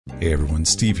Hey everyone,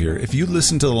 Steve here. If you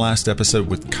listened to the last episode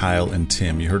with Kyle and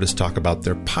Tim, you heard us talk about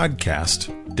their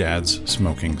podcast, Dad's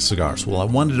Smoking Cigars. Well, I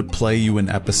wanted to play you an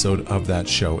episode of that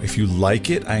show. If you like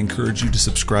it, I encourage you to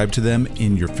subscribe to them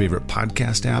in your favorite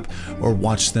podcast app, or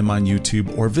watch them on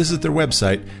YouTube, or visit their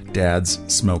website,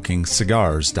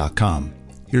 dadssmokingcigars.com.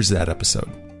 Here's that episode.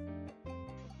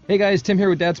 Hey guys, Tim here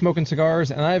with Dad Smoking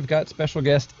Cigars, and I've got special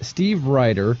guest Steve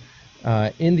Ryder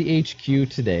in the HQ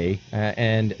today,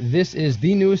 and this is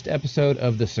the newest episode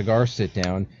of the Cigar Sit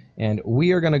Down, and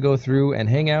we are going to go through and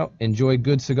hang out, enjoy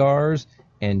good cigars,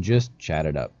 and just chat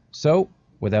it up. So,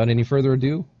 without any further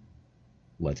ado,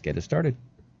 let's get it started.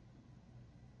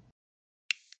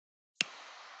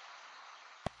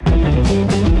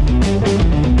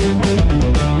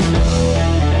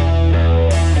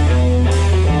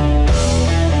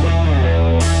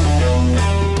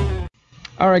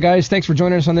 All right, guys, thanks for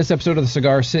joining us on this episode of the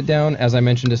Cigar Sit Down. As I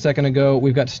mentioned a second ago,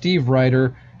 we've got Steve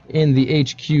Ryder in the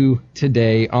HQ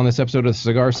today on this episode of the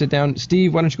Cigar Sit Down.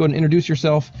 Steve, why don't you go ahead and introduce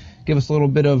yourself, give us a little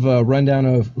bit of a rundown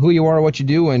of who you are, what you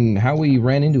do, and how we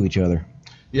ran into each other.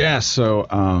 Yeah, so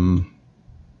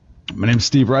my name's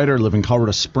Steve Ryder. I live in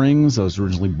Colorado Springs. I was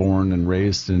originally born and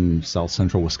raised in south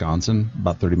central Wisconsin,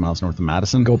 about 30 miles north of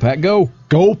Madison. Go Pack, go!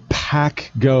 Go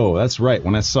Pack, go! That's right.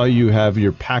 When I saw you have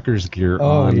your Packers gear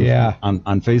on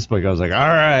Facebook, I was like, all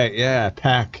right, yeah,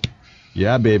 Pack.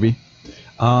 Yeah, baby.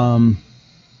 I've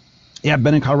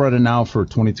been in Colorado now for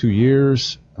 22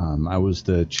 years. I was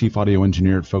the chief audio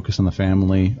engineer at Focus on the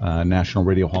Family, National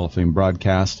Radio Hall of Fame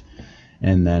broadcast,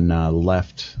 and then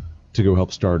left to go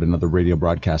help start another radio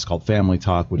broadcast called Family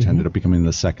Talk, which ended up becoming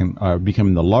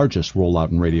the largest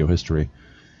rollout in radio history.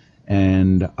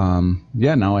 And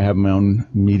now I have my own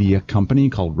media company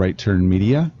called Right Turn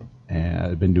Media, and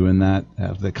I've been doing that.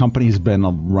 The company's been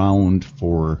around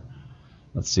for,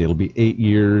 it'll be 8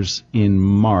 years in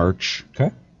March.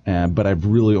 Okay. But I've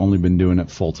really only been doing it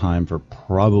full time for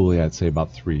probably, I'd say,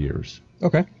 about 3 years.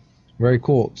 Okay. Very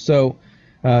cool. So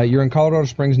you're in Colorado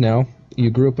Springs now. You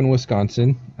grew up in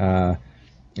Wisconsin,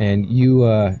 and you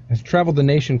have traveled the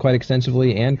nation quite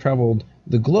extensively and traveled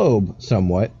the globe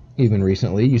somewhat, even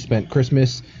recently. You spent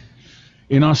Christmas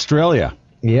in Australia.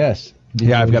 Yes.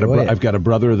 I've got a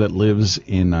brother that lives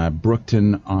in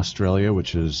Brookton, Australia,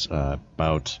 which is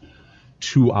about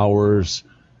 2 hours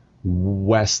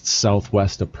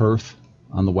southwest of Perth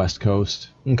on the west coast.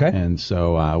 Okay. And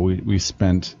so we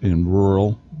spent in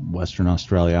rural Western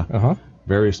Australia. Uh-huh.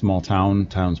 Very small town.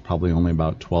 Town's probably only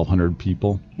about 1,200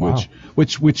 people, wow.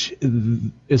 which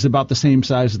is about the same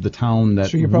size as the town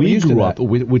that we grew up,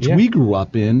 we grew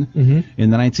up in. Mm-hmm. In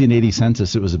the 1980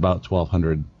 census, it was about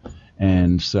 1,200,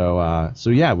 and so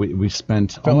we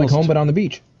spent felt like home, but on the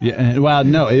beach. Yeah, well,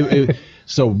 no.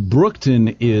 So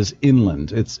Brookton is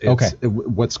inland. It's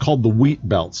what's called the wheat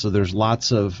belt. So there's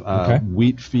lots of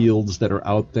wheat fields that are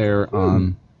out there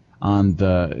in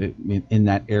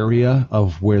that area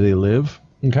of where they live.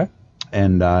 Okay.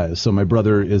 And so my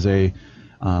brother is a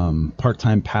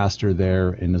part-time pastor there,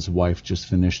 and his wife just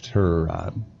finished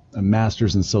her a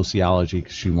master's in sociology.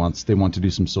 They want to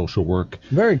do some social work.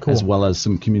 Very cool. As well as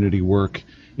some community work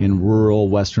in rural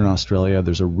Western Australia.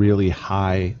 There's a really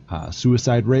high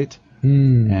suicide rate.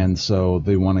 And so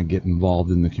they want to get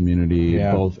involved in the community,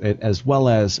 as well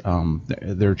as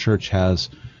their church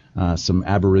has some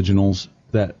Aboriginals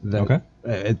that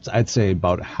I'd say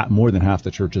about more than half the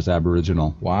church is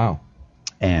Aboriginal. Wow.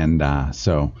 And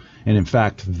in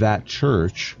fact, that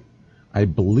church, I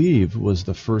believe, was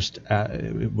the first.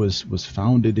 It was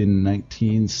founded in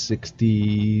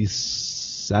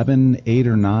 1967, 8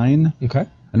 or 9. Okay.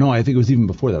 No, I think it was even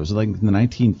before that. It was like in the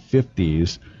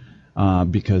 1950s.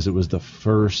 Because it was the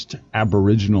first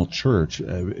Aboriginal church.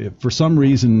 For some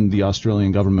reason, the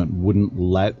Australian government wouldn't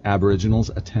let Aboriginals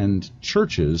attend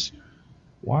churches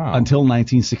until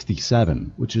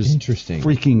 1967, which is interesting,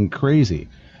 freaking crazy.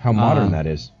 How modern that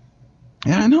is.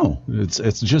 Yeah, I know.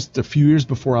 It's just a few years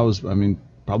before I was,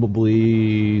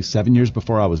 probably 7 years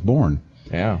before I was born.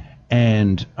 Yeah.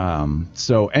 And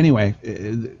so anyway,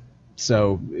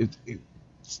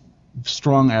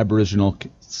 strong Aboriginal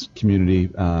community.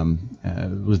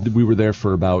 We were there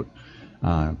for about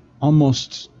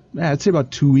almost, I'd say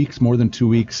about 2 weeks, more than 2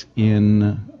 weeks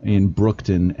in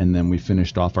Brookton, and then we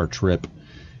finished off our trip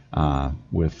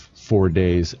with 4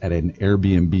 days at an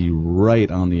Airbnb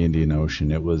right on the Indian Ocean.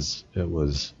 It was.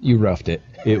 You roughed it.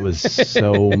 It was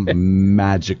so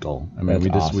magical.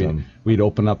 We'd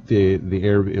open up the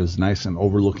air. It was nice and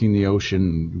overlooking the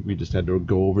ocean. We just had to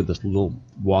go over this little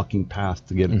walking path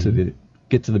to get to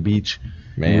the beach.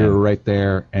 Man. We were right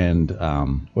there, and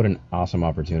what an awesome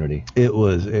opportunity! It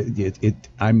was.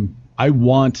 I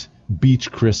want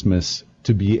beach Christmas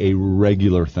to be a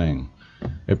regular thing.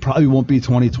 It probably won't be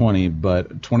 2020,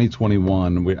 but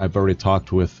 2021, I've already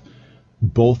talked with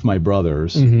both my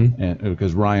brothers, and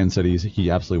because Ryan said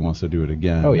he absolutely wants to do it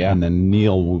again. Oh yeah. And then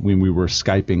Neil, when we were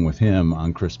Skyping with him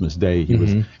on Christmas Day,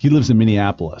 he lives in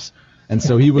Minneapolis, and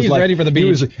so he was like ready for the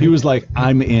beach. He was like,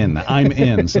 I'm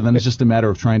in. So then it's just a matter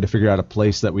of trying to figure out a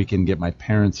place that we can get my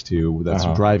parents to that's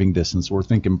driving distance. We're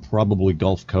thinking probably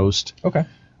Gulf Coast. Okay.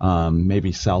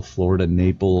 Maybe South Florida,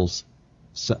 Naples,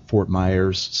 Fort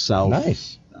Myers, south.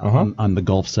 Nice. On the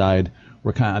Gulf side.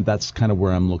 That's kind of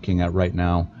where I'm looking at right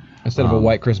now. Instead of a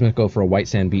white Christmas, go for a white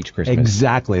sand beach Christmas.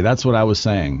 Exactly. That's what I was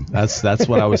saying. That's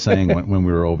what I was saying when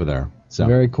we were over there. So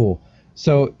very cool.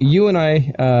 So you and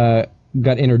I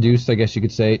got introduced, I guess you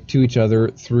could say, to each other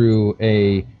through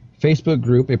a Facebook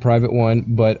group, a private one,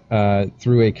 but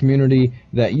through a community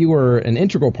that you were an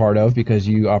integral part of because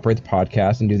you operate the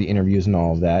podcast and do the interviews and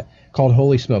all of that, called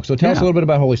Holy Smokes. So tell us a little bit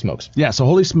about Holy Smokes. Yeah, so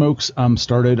Holy Smokes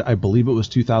started, I believe it was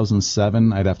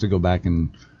 2007. I'd have to go back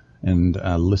and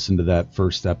listen to that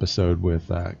first episode with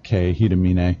Kay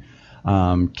Hidamine.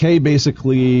 Kay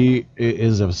basically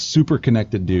is a super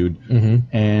connected dude,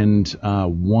 and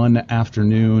one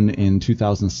afternoon in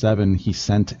 2007, he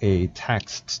sent a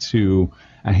text to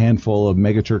a handful of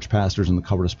megachurch pastors in the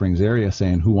Colorado Springs area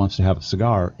saying, who wants to have a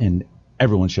cigar? And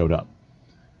everyone showed up.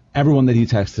 Everyone that he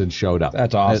texted showed up.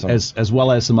 That's awesome. As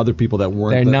well as some other people that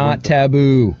weren't. They're not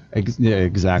taboo. Yeah,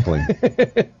 exactly.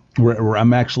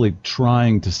 I'm actually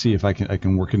trying to see if I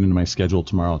can work it into my schedule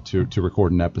tomorrow to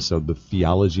record an episode, The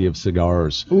Theology of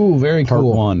Cigars. Ooh, very Part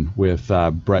cool. 1 with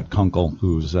Brett Kunkel,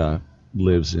 who's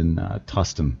lives in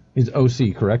Tustin. He's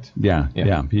OC, correct? Yeah.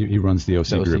 He runs the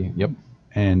OC group. Yep.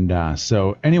 And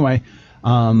so anyway,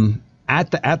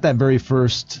 at that very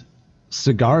first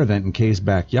cigar event in Kay's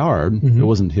backyard, it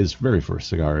wasn't his very first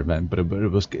cigar event, but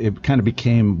it kind of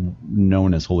became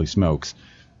known as Holy Smokes.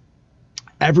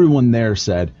 Everyone there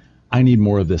said, I need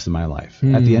more of this in my life.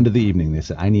 At the end of the evening, they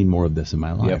said, I need more of this in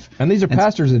my life. Yep. And these are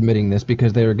pastors admitting this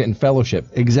because they were getting fellowship.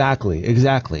 Exactly.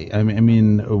 I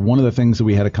mean, one of the things that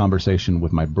we had a conversation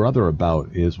with my brother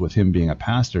about is with him being a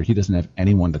pastor, he doesn't have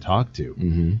anyone to talk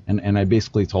to. And I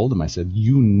basically told him, I said,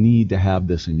 you need to have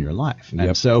this in your life.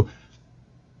 And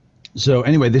so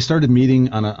anyway, they started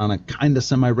meeting on a kind of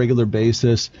semi-regular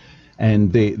basis,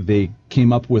 and they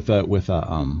came up with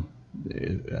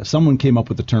someone came up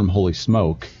with the term Holy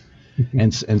Smoke.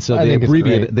 And so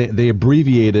they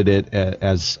abbreviated it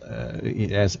as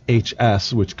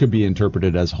HS, which could be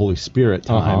interpreted as Holy Spirit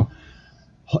time.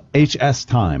 HS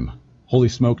time, Holy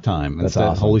Smoke time, instead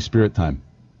of Holy Spirit time.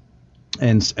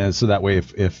 And so that way,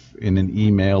 if in an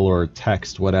email or a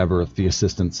text, whatever, if the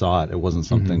assistant saw it, it wasn't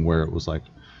something where it was like,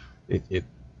 it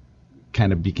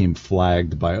kind of became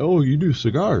flagged by, oh, you do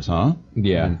cigars, huh?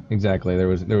 Yeah, exactly. There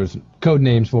was code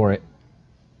names for it.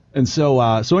 And so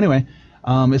anyway.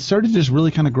 It started to just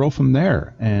really kind of grow from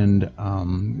there, and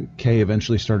Kay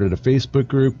eventually started a Facebook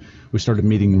group. We started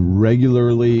meeting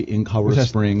regularly in Colorado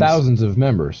Springs. Thousands of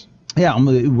members. Yeah,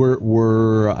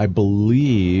 we're I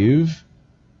believe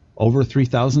over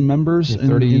 3,000 members in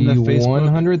the Facebook.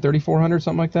 3,100, 3,400,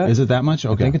 something like that. Is it that much?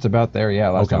 Okay. I think it's about there. Yeah,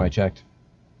 last time I checked.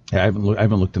 Yeah, I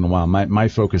haven't looked in a while. My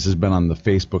focus has been on the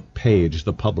Facebook page,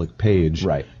 the public page,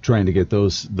 right? Trying to get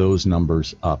those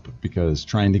numbers up, because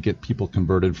trying to get people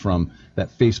converted from that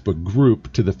Facebook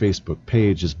group to the Facebook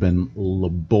page has been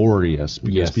laborious,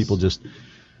 because people just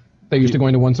they're used to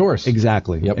going to one source.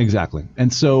 Exactly. Yep. Exactly.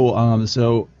 And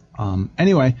so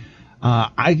anyway,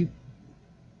 I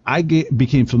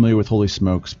became familiar with Holy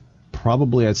Smokes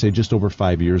probably, I'd say, just over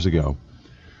 5 years ago.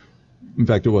 In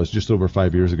fact, it was just over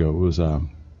 5 years ago. It was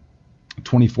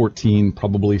 2014,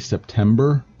 probably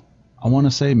September, I want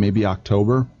to say, maybe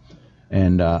October.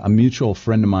 And a mutual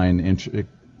friend of mine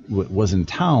was in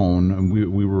town, and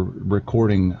we were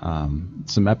recording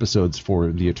some episodes for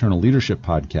the Eternal Leadership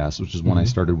podcast, which is one I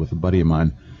started with a buddy of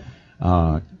mine,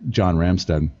 John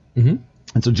Ramstead. And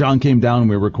so John came down, and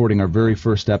we were recording our very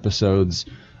first episodes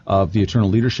of the Eternal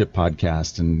Leadership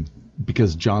podcast. And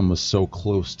because John was so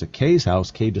close to Kay's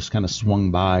house, Kay just kind of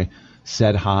swung by,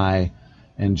 said hi,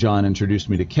 and John introduced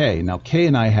me to Kay. Now, Kay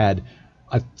and I had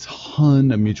a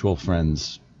ton of mutual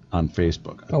friends on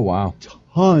Facebook. Oh, wow.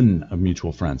 Ton of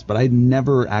mutual friends, but I'd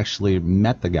never actually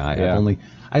met the guy. Yeah.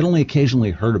 I'd only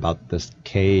occasionally heard about this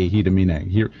Kay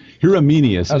Hidamine.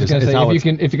 Hidamine I was going to say,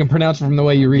 if you can pronounce it from the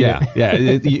way you read it.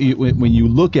 Yeah. When you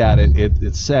look at it,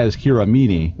 it says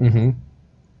Hiramine,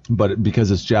 but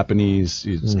because it's Japanese,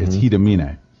 it's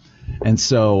Hidamine. And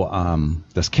so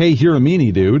this Kay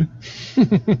Hiramini dude,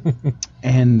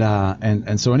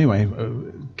 and so anyway,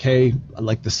 Kay,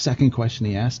 like the second question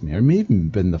he asked me, or maybe even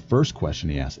been the first question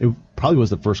he asked, it probably was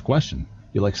the first question.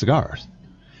 You like cigars?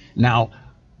 Now,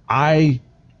 I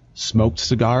smoked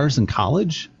cigars in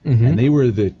college, and they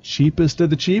were the cheapest of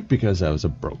the cheap because I was a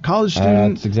broke college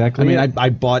student. That's exactly it. I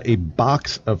bought a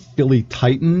box of Philly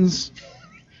Titans.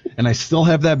 And I still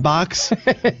have that box,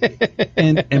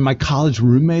 and my college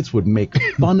roommates would make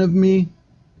fun of me,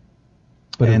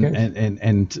 but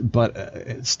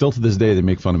still to this day they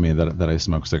make fun of me that I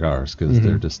smoke cigars because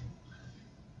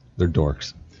they're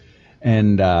dorks,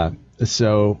 and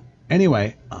so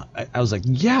anyway, I was like,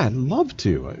 yeah, I'd love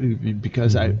to,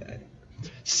 because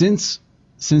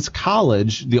since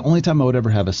college, the only time I would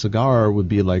ever have a cigar would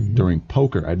be like during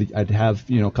poker. I'd have,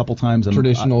 a couple times.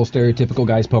 Traditional, stereotypical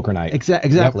guy's poker night.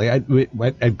 Exactly. Yep.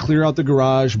 I'd clear out the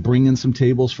garage, bring in some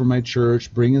tables from my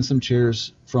church, bring in some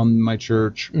chairs from my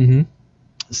church,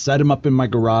 set them up in my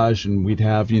garage, and we'd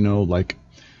have, like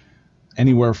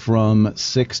anywhere from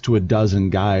 6 to a dozen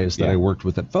guys that I worked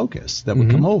with at Focus that would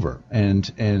come over.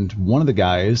 And one of the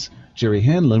guys, Jerry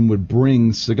Hanlon, would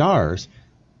bring cigars.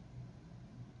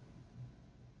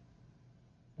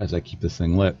 As I keep this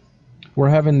thing lit. We're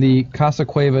having the Casa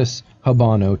Cuevas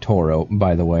Habano Toro,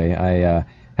 by the way. I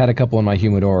had a couple in my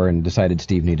humidor and decided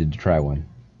Steve needed to try one.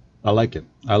 I like it.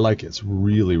 It's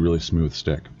really, really smooth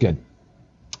stick. Good.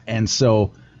 And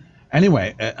so,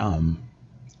 anyway,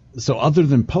 so other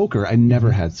than poker, I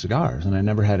never had cigars, and I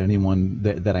never had anyone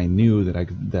that I knew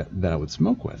that I would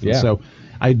smoke with. Yeah. And so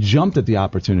I jumped at the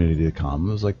opportunity to come.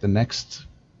 It was like the next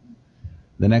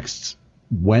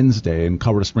Wednesday in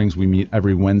Colorado Springs. We meet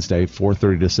every Wednesday,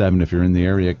 4:30 to 7. If you're in the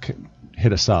area,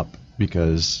 hit us up,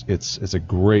 because it's a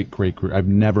great group. I've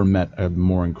never met a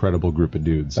more incredible group of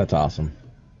dudes. That's awesome.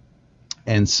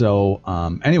 And so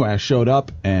anyway, I showed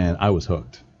up and I was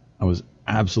hooked. I was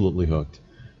absolutely hooked.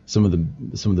 Some of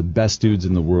the best dudes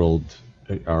in the world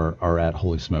are at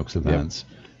Holy Smokes events.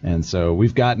 Yep. And so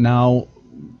we've got now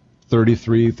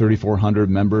 3,400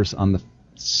 members on the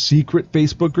secret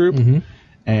Facebook group.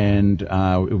 And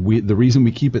the reason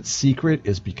we keep it secret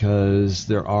is because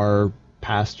there are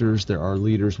pastors, there are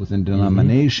leaders within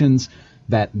denominations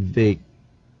that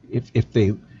if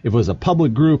it was a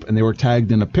public group and they were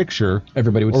tagged in a picture,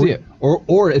 everybody would see it.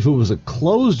 Or if it was a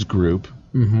closed group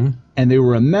and they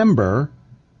were a member,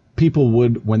 people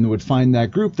would, when they would find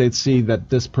that group, they'd see that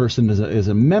this person is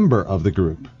a member of the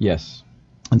group. Yes.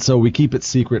 And so we keep it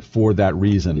secret for that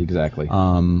reason. Exactly.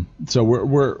 So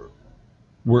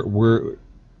we're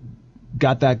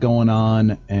got that going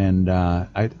on, and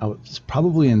I was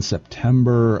probably in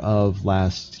September of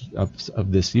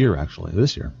this year, actually.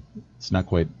 This year. It's not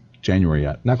quite January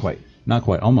yet. Not quite,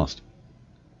 almost.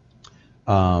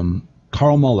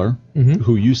 Carl Muller,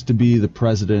 who used to be the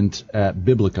president at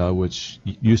Biblica, which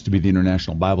used to be the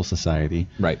International Bible Society.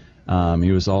 Right.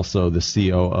 He was also the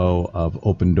COO of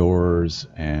Open Doors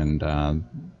and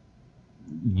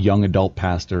young adult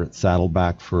pastor at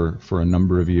Saddleback for a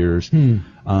number of years.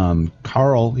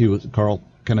 Carl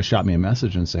kind of shot me a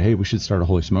message and said, "Hey, we should start a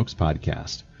Holy Smokes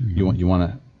podcast. You want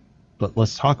to? But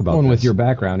let's talk about this." With your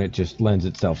background, it just lends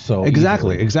itself so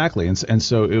exactly. easily. And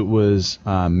so it was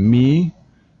me,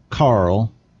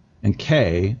 Carl, and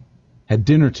Kay had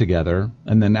dinner together,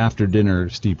 and then after dinner,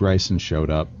 Steve Bryson showed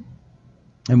up.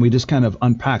 And we just kind of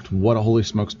unpacked what a Holy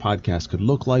Smokes podcast could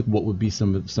look like, what would be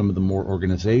some of the more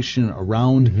organization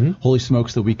around Holy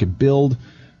Smokes that we could build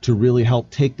to really help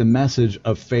take the message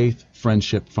of faith,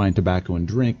 friendship, find tobacco, and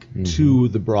drink to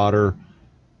the broader,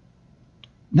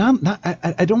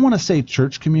 I don't want to say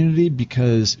church community,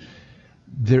 because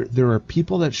there are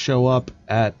people that show up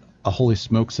at a Holy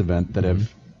Smokes event that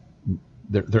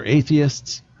they're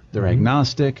atheists, they're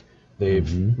agnostic,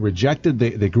 they've rejected,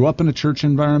 they grew up in a church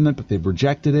environment, but they've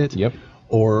rejected it. Yep.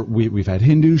 Or we've had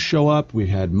Hindus show up. We've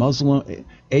had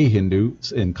a Hindu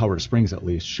in Colorado Springs at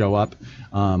least show up.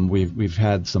 We've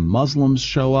had some Muslims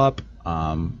show up.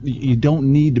 You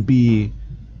don't need to be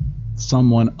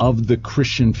someone of the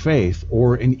Christian faith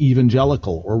or an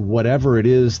evangelical or whatever it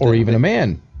is. Or even a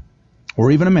man.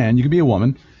 Or even a man. You could be a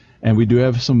woman. And we do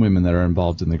have some women that are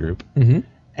involved in the group.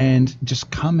 And just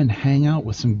come and hang out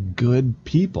with some good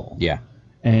people. Yeah.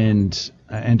 And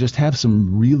just have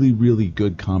some really, really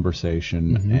good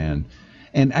conversation,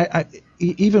 and I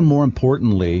even more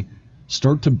importantly,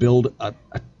 start to build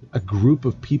a group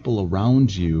of people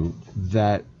around you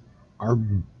that are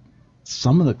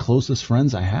some of the closest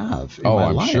friends I have in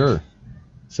my life. Sure.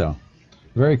 So,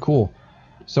 very cool.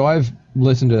 So I've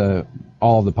listened to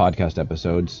all of the podcast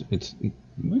episodes. It's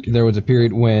there was a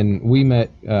period when we met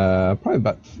probably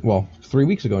about 3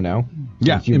 weeks ago now.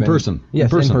 Yeah, in person.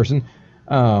 Yes, in person.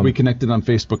 We connected on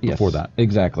Facebook before that.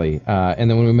 Exactly. And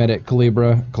then when we met at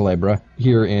Culebra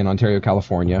here in Ontario,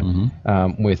 California,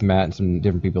 with Matt and some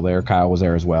different people there, Kyle was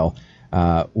there as well.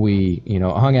 We,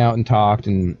 hung out and talked,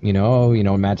 and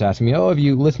Matt's asking me, have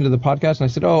you listened to the podcast? And I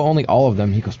said, only all of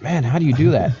them. He goes, man, how do you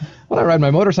do that? Well, I ride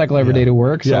my motorcycle every day to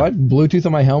work, so I Bluetooth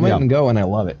on my helmet and go, and I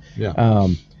love it. Yeah.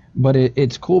 But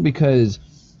it's cool because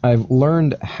I've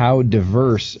learned how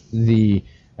diverse the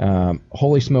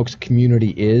Holy Smokes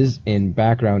community is in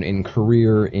background, in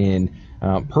career, in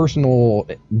personal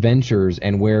ventures,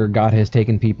 and where God has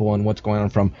taken people and what's going on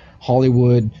from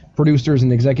Hollywood producers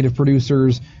and executive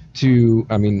producers to,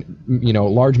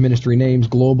 large ministry names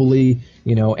globally,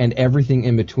 and everything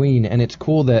in between. And it's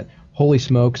cool that Holy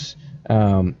Smokes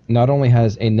not only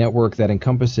has a network that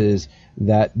encompasses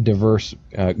that diverse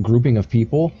grouping of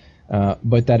people,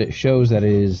 but that it shows that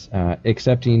it is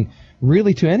accepting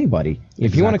really to anybody.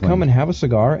 If you want to come and have a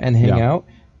cigar and hang out,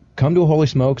 come to a Holy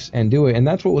Smokes and do it. And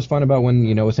that's what was fun about when,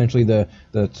 essentially the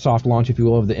soft launch, if you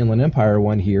will, of the Inland Empire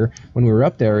one here, when we were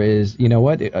up there is,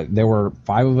 there were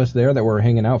 5 of us there that were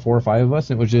hanging out, 4 or 5 of us,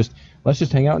 and it was just, let's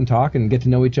just hang out and talk and get to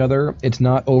know each other. It's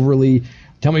not overly,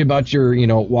 tell me about your,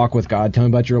 walk with God, tell me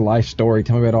about your life story,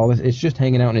 tell me about all this. It's just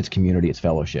hanging out, and it's community, it's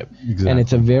fellowship. Exactly. And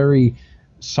it's a very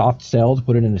soft sell, to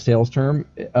put it in a sales term,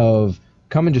 of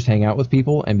come and just hang out with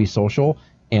people and be social,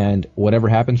 and whatever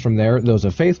happens from there, those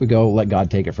of faith, we go, let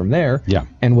God take it from there. Yeah.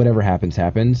 And whatever happens,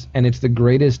 happens. And it's the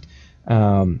greatest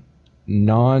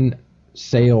non-sales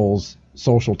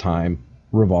social time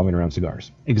revolving around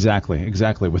cigars. Exactly.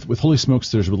 With Holy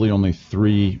Smokes, there's really only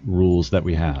 3 rules that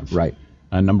we have. Right.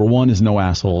 Number 1 is no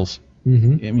assholes.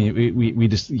 Mm-hmm. I mean, we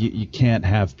just, you can't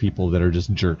have people that are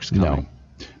just jerks coming.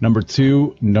 No. Number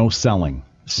 2, no selling.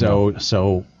 So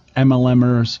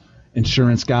MLMers,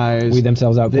 insurance guys, weed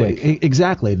themselves out quick.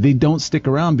 Exactly. They don't stick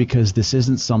around because this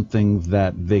isn't something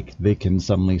that they can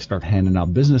suddenly start handing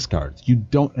out business cards. You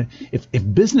don't.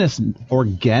 If business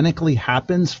organically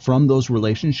happens from those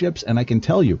relationships, and I can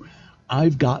tell you,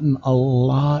 I've gotten a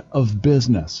lot of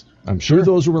business through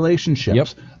those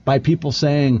relationships by people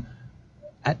saying,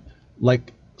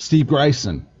 like Steve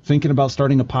Greisen, thinking about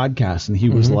starting a podcast, and he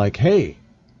was like, "Hey,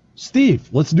 Steve,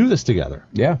 let's do this together."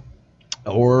 Yeah.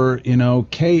 Or,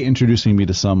 Kay introducing me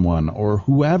to someone, or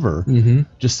whoever,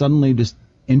 just suddenly just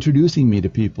introducing me to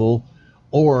people,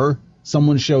 or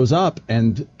someone shows up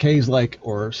and Kay's like,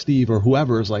 or Steve or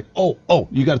whoever is like, oh,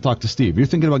 you got to talk to Steve. You're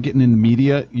thinking about getting into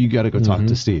media, you got to go talk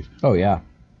to Steve. Oh, yeah.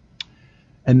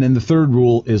 And then the third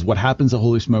rule is what happens at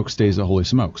Holy Smokes stays at Holy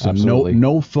Smokes. So Absolutely.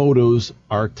 no photos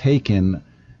are taken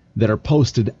that are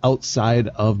posted outside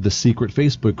of the secret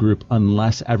Facebook group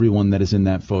unless everyone that is in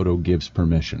that photo gives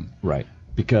permission. Right.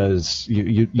 Because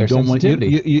you don't want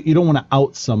you don't want to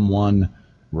out someone.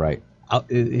 Right.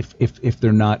 If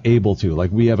they're not able to.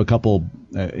 Like we have a couple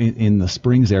in the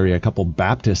Springs area, a couple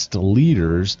Baptist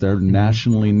leaders. They're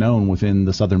nationally known within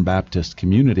the Southern Baptist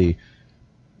community.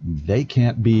 They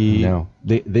can't be. No.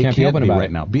 They can't be open about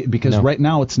right now because right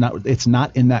now it's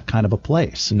not in that kind of a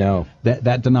place. No.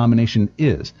 That denomination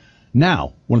is.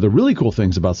 Now, one of the really cool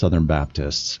things about Southern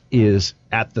Baptists is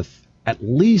at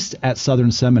least at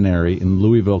Southern Seminary in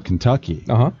Louisville, Kentucky.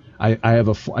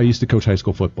 I used to coach high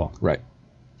school football. Right.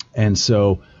 And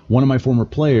so one of my former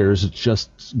players just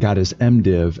got his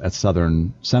MDiv at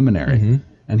Southern Seminary,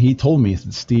 and he told me,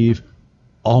 Steve,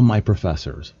 all my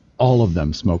professors, all of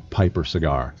them smoke Piper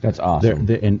cigar. That's awesome.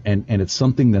 And it's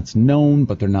something that's known,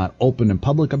 but they're not open and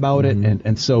public about it.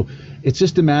 And so it's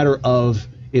just a matter of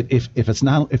if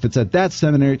it's at that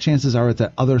seminary, chances are it's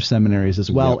at other seminaries as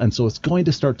well. And so it's going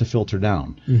to start to filter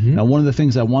down. Now, one of the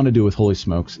things I want to do with Holy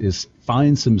Smokes is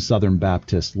find some Southern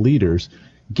Baptist leaders,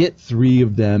 get 3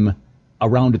 of them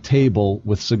around a table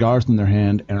with cigars in their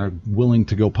hand and are willing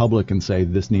to go public and say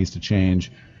this needs to change.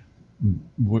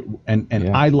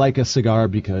 I like a cigar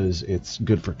because it's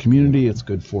good for community, it's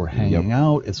good for hanging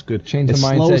out, it's good. Change the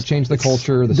mindset, change the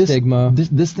culture, the stigma.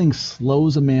 This thing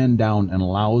slows a man down and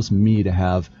allows me to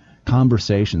have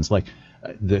conversations. Like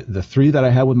the 3 that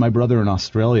I had with my brother in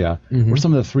Australia were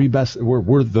some of the 3 best.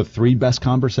 Were the 3 best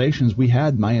conversations we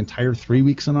had my entire 3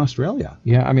 weeks in Australia.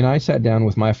 Yeah, I mean, I sat down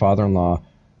with my father-in-law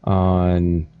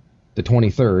on the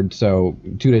 23rd, so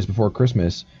 2 days before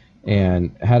Christmas,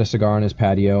 and had a cigar on his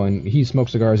patio, and he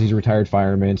smokes cigars. He's a retired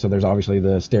fireman, so there's obviously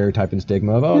the stereotype and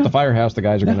stigma of, at the firehouse, the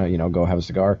guys are going to, go have a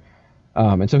cigar.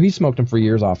 And so he smoked them for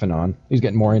years off and on. He's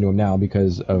getting more into them now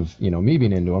because of, me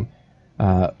being into them.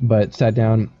 But sat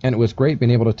down, and it was great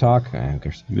being able to talk. Who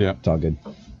cares? Yeah. It's all good.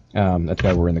 That's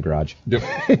why we're in the garage.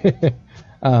 Yep.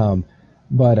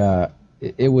 But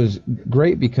it was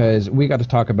great because we got to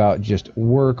talk about just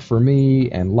work for me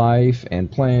and life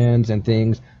and plans and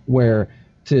things, where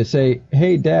to say,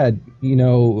 hey, Dad,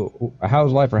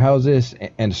 how's life, or how's this,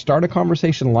 and start a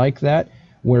conversation like that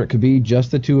where it could be just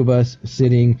the two of us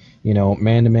sitting,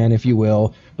 man to man, if you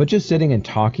will, but just sitting and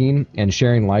talking and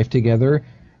sharing life together.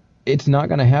 It's not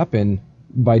going to happen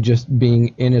by just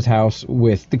being in his house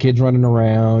with the kids running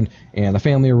around and the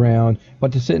family around,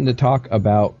 but to sit and to talk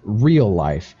about real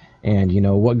life and,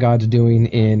 what God's doing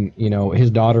in, his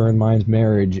daughter and mine's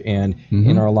marriage and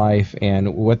in our life,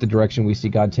 and what the direction we see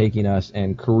God taking us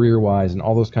and career-wise and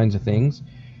all those kinds of things.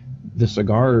 The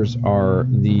cigars are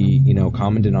the,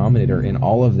 common denominator in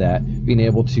all of that, being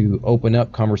able to open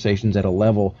up conversations at a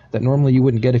level that normally you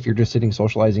wouldn't get if you're just sitting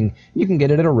socializing. You can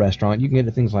get it at a restaurant, you can get it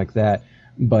at things like that,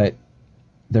 but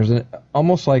there's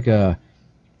almost like a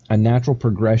natural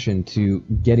progression to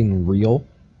getting real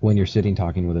when you're sitting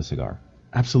talking with a cigar.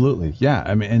 Absolutely, yeah.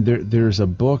 I mean, and there's a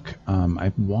book,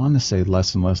 I want to say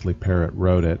Les and Leslie Parrott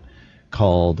wrote it,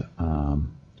 called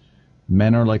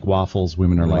Men Are Like Waffles,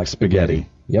 Women Are Like Spaghetti.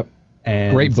 Yep.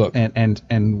 And, great book.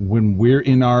 And when we're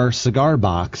in our cigar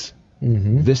box,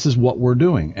 this is what we're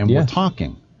doing, and we're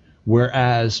talking.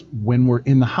 Whereas when we're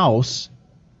in the house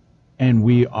and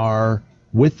we are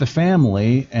with the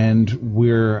family and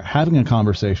we're having a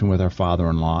conversation with our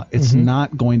father-in-law, it's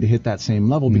not going to hit that same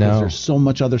level because there's so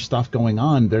much other stuff going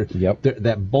on.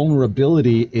 That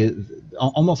vulnerability is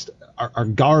almost, our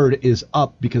guard is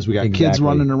up because we got kids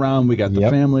running around, we got the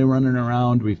family running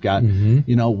around, we've got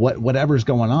whatever's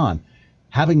going on.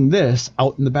 Having this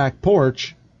out in the back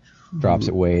porch drops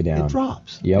it way down. It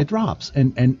drops. It drops,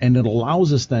 and it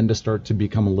allows us then to start to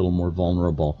become a little more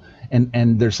vulnerable.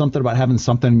 And there's something about having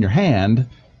something in your hand,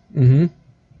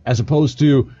 as opposed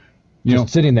to,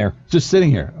 just sitting there, just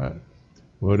sitting here.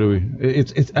 What do we?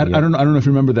 I don't know if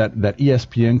you remember that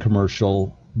ESPN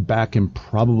commercial back in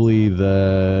probably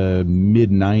the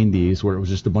mid '90s, where it was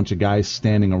just a bunch of guys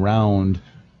standing around,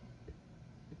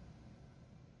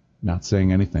 not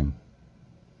saying anything.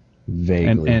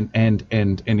 Vaguely. And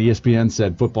ESPN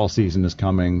said football season is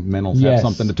coming. Men will have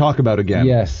something to talk about again.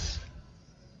 Yes.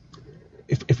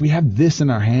 If we have this in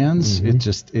our hands,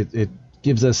 it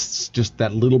gives us just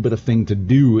that little bit of thing to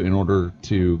do in order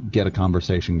to get a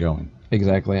conversation going.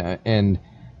 Exactly, and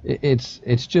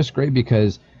it's just great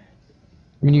because,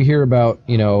 I mean, you hear about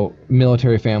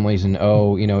military families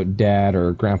and dad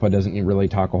or grandpa doesn't really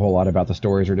talk a whole lot about the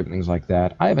stories or different things like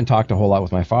that. I haven't talked a whole lot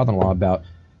with my father-in-law about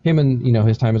him and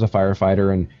his time as a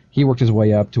firefighter, and he worked his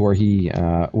way up to where he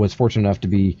was fortunate enough to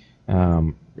be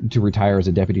to retire as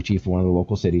a deputy chief of one of the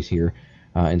local cities here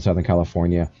in Southern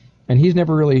California. And he's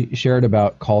never really shared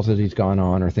about calls that he's gone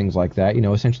on or things like that,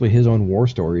 essentially his own war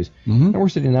stories. And we're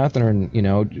sitting out there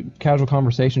and, casual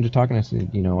conversation, just talking. I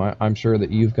said, I'm sure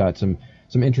that you've got some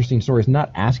interesting stories, not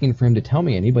asking for him to tell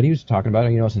me any, but he was talking about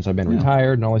it, since I've been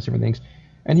retired and all these different things.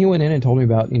 And he went in and told me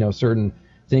about, certain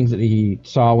things that he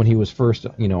saw when he was first,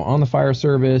 on the fire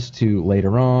service to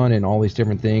later on, and all these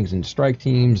different things, and strike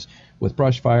teams with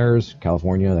brush fires.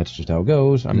 California, that's just how it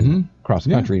goes. I'm across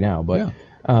the country now, but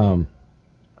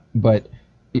but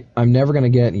I'm never gonna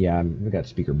get. I've got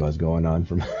speaker buzz going on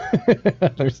from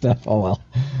other stuff. Oh well.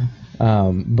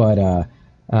 I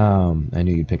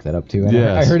knew you'd pick that up too. And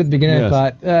I heard at the beginning. I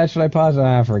thought, should I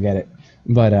pause? Forget it.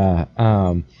 But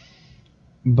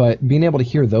being able to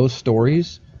hear those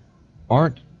stories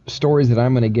aren't stories that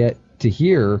I'm going to get to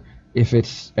hear if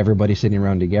it's everybody sitting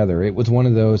around together. It was one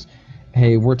of those,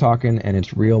 hey, we're talking and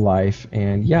it's real life.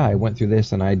 And I went through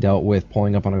this and I dealt with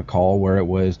pulling up on a call where it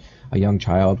was a young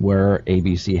child where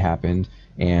ABC happened.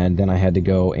 And then I had to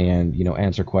go and,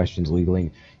 answer questions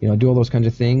legally, do all those kinds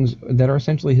of things that are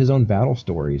essentially his own battle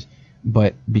stories.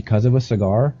 But because of a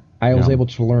cigar, I was able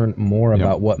to learn more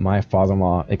about what my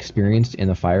father-in-law experienced in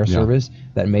the fire service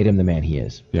that made him the man he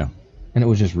is. Yeah. And it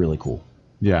was just really cool.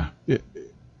 Yeah.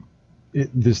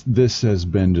 This has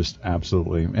been just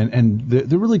absolutely, and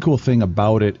the really cool thing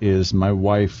about it is my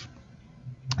wife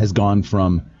has gone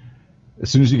from, as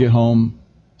soon as you get home,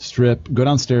 strip, go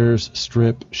downstairs,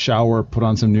 strip, shower, put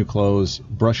on some new clothes,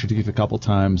 brush your teeth a couple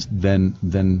times,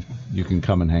 then you can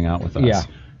come and hang out with us. Yeah.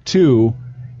 Two,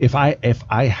 if I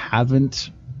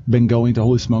haven't been going to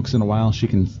Holy Smokes in a while,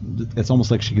 it's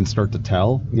almost like she can start to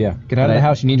tell. Yeah. Get out of the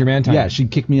house, you need your man time. Yeah,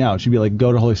 she'd kick me out. She'd be like,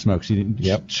 go to Holy Smokes.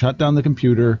 Shut down the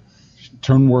computer,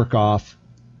 turn work off,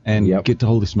 and get to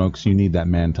Holy Smokes. You need that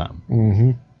man time.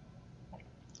 Mm-hmm.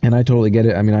 And I totally get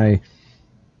it. I mean,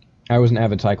 I was an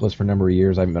avid cyclist for a number of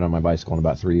years. I haven't been on my bicycle in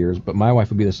about 3 years, but my wife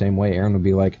would be the same way. Erin would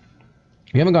be like,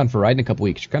 you haven't gone for a ride in a couple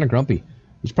weeks. You're kind of grumpy.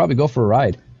 You should probably go for a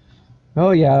ride.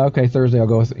 Oh, yeah, okay, Thursday I'll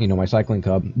go with, my cycling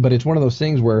club. But it's one of those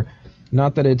things where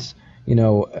Not that it's,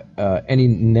 any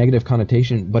negative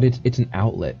connotation, but it's an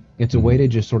outlet. It's a way to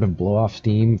just sort of blow off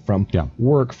steam from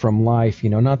work, from life.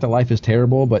 Not that life is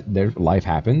terrible, but life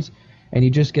happens. And you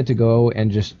just get to go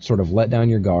and just sort of let down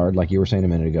your guard, like you were saying a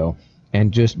minute ago,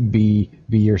 and just be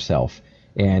yourself.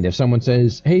 And if someone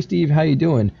says, "Hey, Steve, how you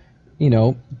doing?"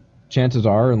 Chances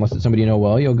are, unless it's somebody you know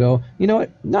well, you'll go, "You know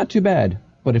what? Not too bad."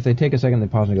 But if they take a second, they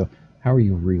pause and go, "How are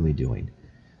you really doing?"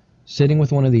 Sitting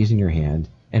with one of these in your hand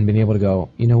and being able to go,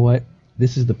 "You know what?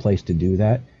 This is the place to do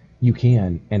that." You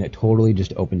can, and it totally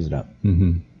just opens it up.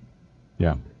 Mm-hmm.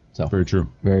 Yeah. So very true.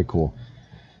 Very cool.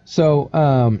 So,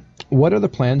 what are the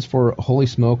plans for Holy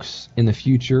Smokes in the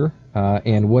future,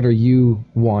 and what are you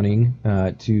wanting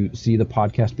to see the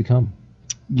podcast become?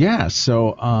 Yeah,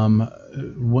 so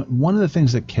one of the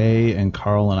things that Kay and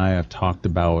Carl and I have talked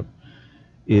about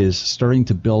is starting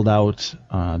to build out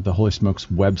the Holy Smokes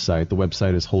website. The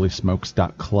website is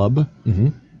holysmokes.club,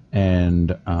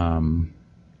 and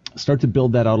start to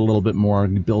build that out a little bit more,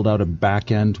 build out a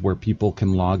back end where people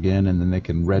can log in and then they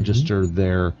can register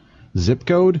their zip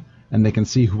code, and they can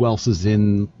see who else is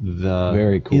in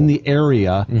the in the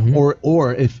area,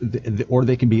 or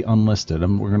they can be unlisted.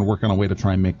 We're going to work on a way to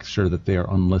try and make sure that they are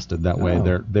unlisted. That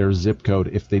way, their zip code,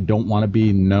 if they don't want to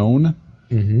be known,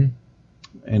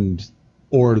 and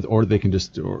or they can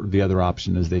just, or the other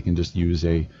option is they can just use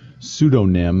a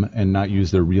pseudonym and not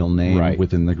use their real name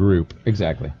within the group.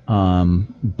 Exactly.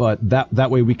 But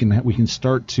that way we can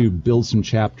start to build some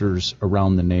chapters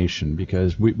around the nation,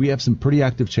 because we have some pretty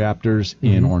active chapters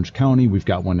in Orange County. We've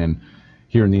got one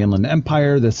here in the Inland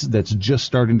Empire that's just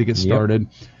starting to get started.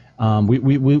 We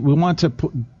want to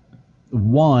put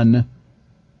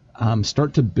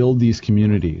start to build these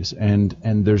communities, and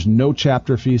there's no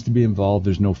chapter fees to be involved.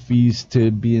 There's no fees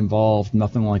to be involved.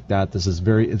 Nothing like that. This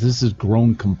is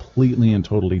grown completely and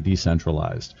totally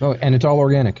decentralized. Oh, and it's all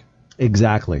organic.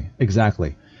 Exactly.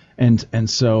 And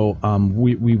so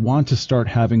we want to start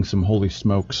having some Holy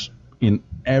Smokes in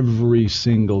every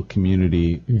single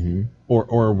community,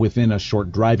 or within a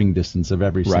short driving distance of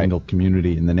every single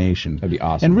community in the nation. That'd be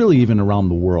awesome. And really even around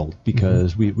the world,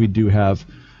 because we do have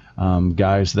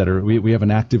guys that are, we have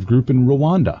an active group in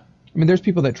Rwanda. I mean, there's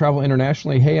people that travel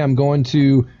internationally. Hey, I'm going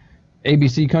to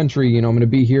ABC country, I'm going to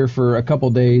be here for a couple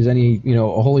days. Any,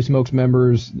 Holy Smokes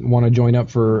members want to join up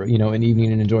for, an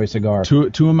evening and enjoy a cigar.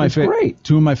 Two of my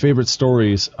favorite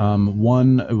stories.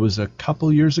 One, it was a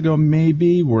couple years ago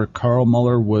maybe, where Carl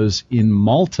Muller was in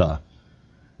Malta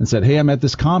and said, "Hey, I'm at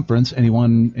this conference.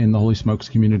 Anyone in the Holy Smokes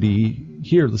community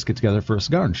here? Let's get together for a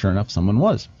cigar." And sure enough, someone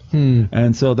was.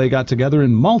 And so they got together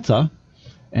in Malta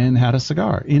and had a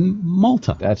cigar in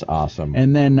Malta. That's awesome.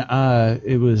 And then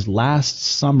it was last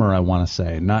summer, I want to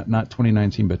say, not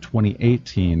 2019, but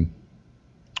 2018,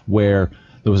 where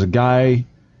there was a guy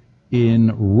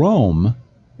in Rome,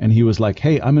 and he was like,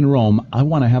 "Hey, I'm in Rome. I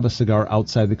want to have a cigar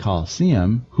outside the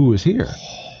Coliseum. Who is here?"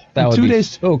 That would be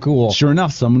so cool. Sure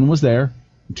enough, someone was there.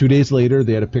 2 days later,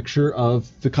 they had a picture of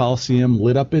the Coliseum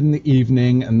lit up in the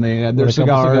evening, and they had their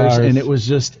cigars, and it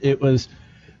was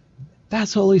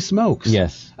that's Holy Smokes.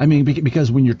 Yes. I mean, because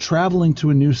when you're traveling to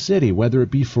a new city, whether it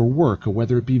be for work or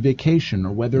whether it be vacation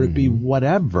or whether it be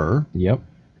whatever,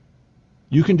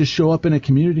 you can just show up in a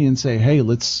community and say, "Hey,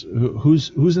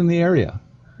 who's in the area?"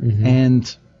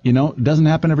 And it doesn't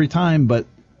happen every time, but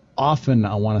often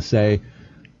I want to say,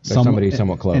 somebody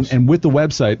somewhat close. And with the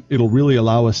website, it'll really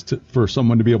allow us for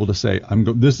someone to be able to say,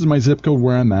 "This is my zip code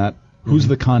where I'm at. Who's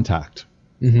the contact?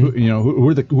 Who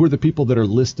are the people that are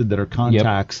listed that are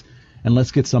contacts?" And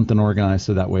let's get something organized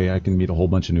so that way I can meet a whole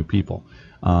bunch of new people.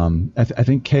 I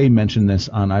think Kay mentioned this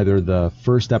on either the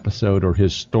first episode or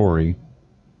his story,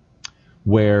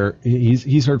 where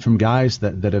he's heard from guys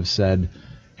that have said,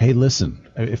 "Hey, listen,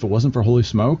 if it wasn't for Holy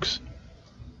Smokes,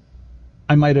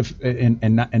 I might have,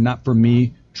 and not for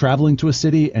me traveling to a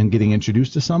city and getting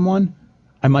introduced to someone,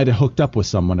 I might have hooked up with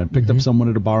someone and picked up someone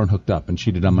at a bar and hooked up and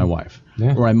cheated on my wife.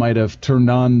 Or I might have turned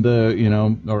on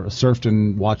or surfed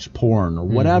and watched porn or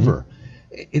whatever."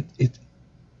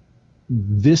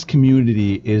 This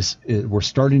community we're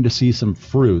starting to see some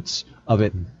fruits of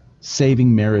it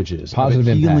saving marriages, positive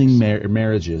of it healing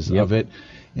marriages, of it.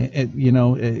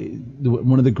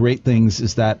 One of the great things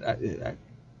is that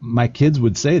my kids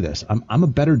would say this, I'm a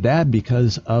better dad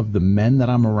because of the men that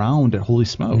I'm around at Holy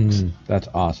Smokes. That's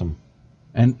awesome.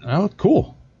 And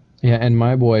cool. Yeah, and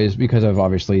my boys, because of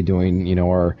obviously doing,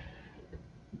 our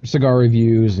cigar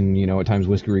reviews and, at times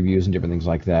whiskey reviews and different things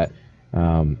like that,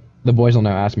 the boys will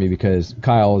now ask me, because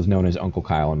Kyle is known as Uncle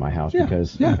Kyle in my house,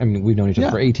 because we've known each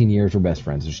other for 18 years. We're best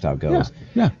friends. That's just how it goes.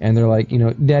 And they're like,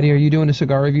 "Daddy, are you doing a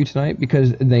cigar review tonight?"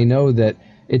 Because they know that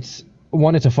it's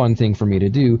one, it's a fun thing for me to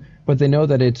do, but they know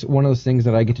that it's one of those things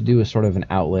that I get to do as sort of an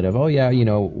outlet of, oh yeah,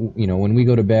 when we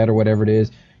go to bed or whatever it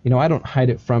is, I don't hide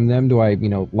it from them. Do I,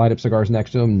 light up cigars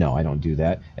next to them? No, I don't do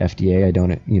that. FDA, I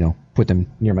don't, put them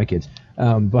near my kids.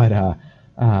 But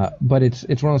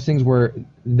it's one of those things where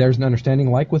there's an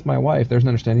understanding, like with my wife, there's an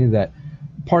understanding that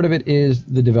part of it is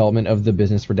the development of the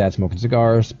business for Dad Smoking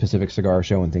Cigars, Pacific Cigar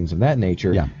Show, and things of that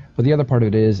nature. Yeah. But the other part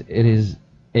of it is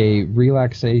a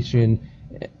relaxation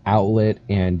outlet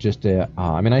and just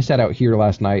I sat out here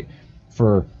last night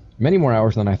for many more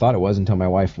hours than I thought it was until my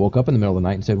wife woke up in the middle of the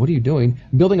night and said, "What are you doing?"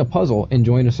 Building a puzzle,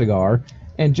 enjoying a cigar,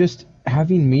 and just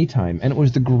having me time. And it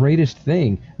was the greatest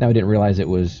thing. Now, I didn't realize it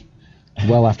was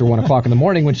well after 1 o'clock in the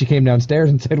morning when she came downstairs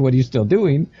and said, "What are you still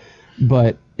doing?"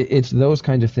 But it's those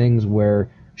kinds of things where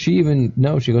she even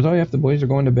knows. She goes, "Oh, yeah, if the boys are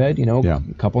going to bed, a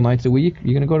couple nights a week,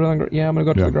 you're going to go to the, I'm going to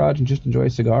go to the garage and just enjoy a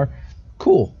cigar."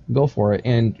 Cool, go for it.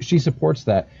 And she supports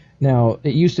that. Now,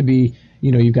 it used to be,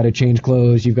 you've got to change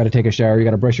clothes, you've got to take a shower, you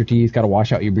got to brush your teeth, got to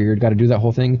wash out your beard, got to do that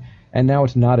whole thing. And now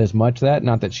it's not as much that.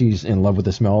 Not that she's in love with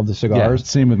the smell of the cigars. Yeah,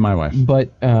 same with my wife.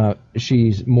 But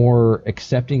she's more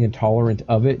accepting and tolerant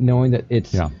of it, knowing that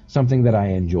it's something that I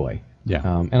enjoy. Yeah.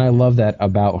 And I love that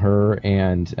about her.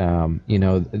 And,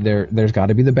 there's got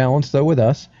to be the balance, though, with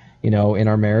us. In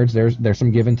our marriage, there's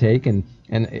some give and take. And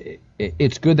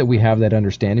it's good that we have that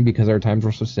understanding, because there are times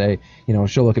where she'll say,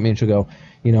 she'll look at me and she'll go,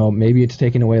 maybe it's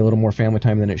taking away a little more family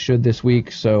time than it should this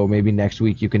week. So maybe next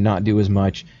week you can not do as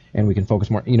much and we can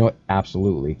focus more.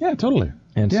 Absolutely. Yeah, totally.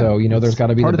 And so, there's got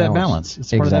to be part the of balance. That balance.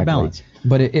 It's part of that balance.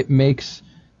 But it makes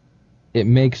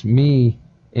me,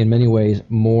 in many ways,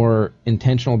 more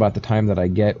intentional about the time that I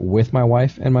get with my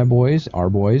wife and my boys, our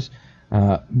boys,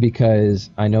 because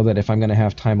I know that if I'm going to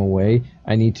have time away,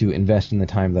 I need to invest in the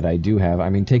time that I do have. I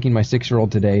mean, taking my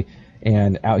 6-year-old today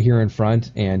and out here in front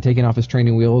and taking off his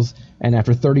training wheels, and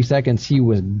after 30 seconds, he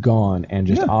was gone and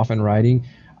just off and riding.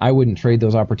 I wouldn't trade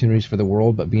those opportunities for the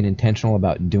world, but being intentional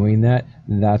about doing that,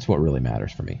 that's what really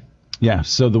matters for me. Yeah,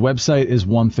 so the website is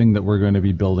one thing that we're going to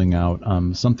be building out.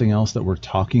 Something else that we're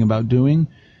talking about doing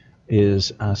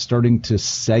is starting to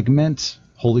segment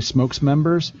Holy Smokes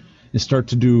members and start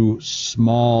to do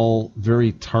small,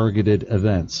 very targeted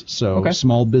events. So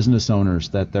small business owners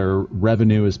that their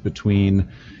revenue is between,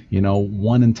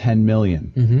 1 and 10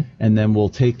 million. Mm-hmm. And then we'll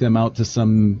take them out to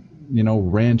some,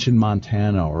 ranch in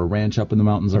Montana or a ranch up in the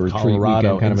mountains of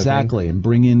Colorado. Exactly. And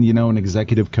bring in, an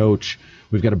executive coach.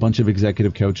 We've got a bunch of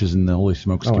executive coaches in the Holy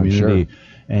Smokes community. Sure.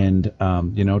 And,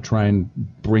 try and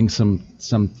bring some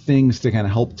things to kind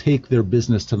of help take their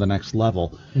business to the next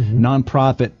level. Mm-hmm.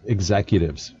 Nonprofit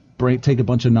executives. Take a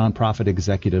bunch of nonprofit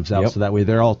executives out, so that way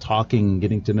they're all talking,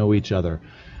 getting to know each other,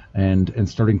 and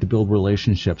starting to build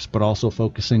relationships, but also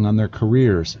focusing on their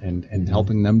careers and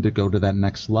helping them to go to that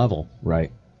next level.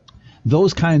 Right.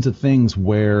 Those kinds of things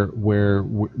where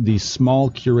these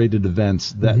small curated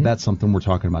events, that's something we're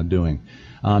talking about doing.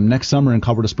 Next summer in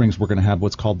Colorado Springs, we're going to have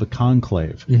what's called the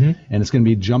Conclave, and it's going to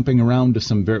be jumping around to it's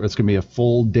going to be a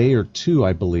full day or two,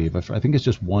 I believe. I think it's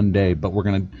just one day, but we're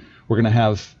going to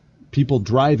have people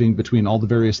driving between all the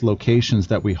various locations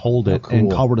that we hold it in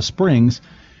Colorado Springs,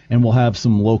 and we'll have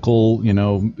some local,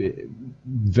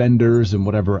 vendors and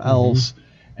whatever else.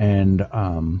 And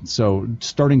so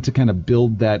starting to kind of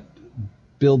build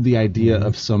the idea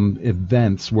of some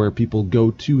events where people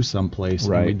go to someplace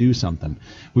and we do something.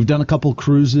 We've done a couple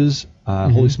cruises,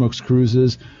 Holy Smokes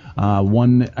cruises.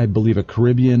 One, I believe, a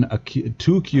Caribbean,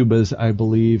 2 Cubas, I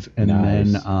believe, and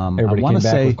then everybody came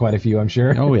back with quite a few, I'm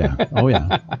sure. Oh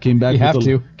yeah. Came back.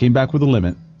 Came back with a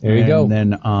limit. There you go.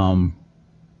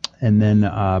 And then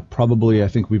probably I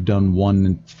think we've done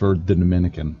one for the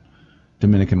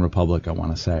Dominican Republic, I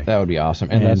want to say. That would be awesome.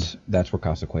 And that's where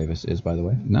Casa Cuevas is, by the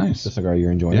way. Nice. The cigar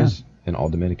you're enjoying is an all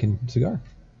Dominican cigar.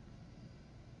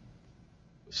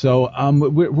 So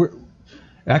we're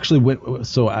actually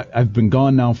I've been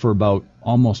gone now for about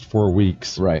almost 4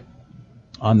 weeks. Right.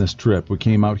 On this trip, we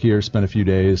came out here, spent a few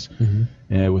days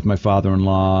with my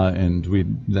father-in-law,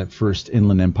 and that first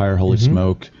Inland Empire Holy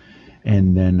Smoke,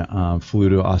 and then flew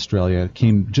to Australia.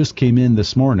 Came in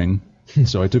this morning,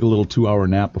 so I took a little 2-hour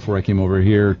nap before I came over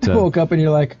here. I woke up and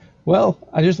you're like, "Well,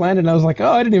 I just landed," and I was like,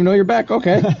 "Oh, I didn't even know you're back."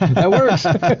 Okay, that works.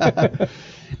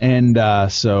 And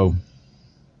so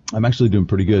I'm actually doing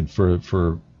pretty good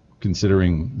for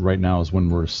considering right now is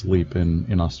when we're asleep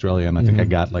in Australia, and I think I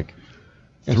got like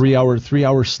 3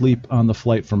 hour sleep on the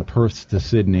flight from Perth to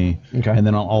Sydney, and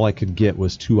then all I could get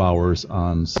was 2 hours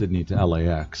on Sydney to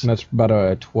LAX. And that's about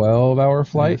a 12-hour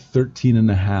flight? 13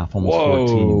 and a half,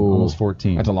 almost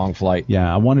 14. That's a long flight.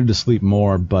 Yeah, I wanted to sleep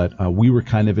more, but we were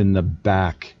kind of in the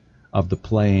back of the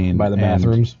plane. By the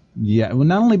bathrooms? Yeah, well,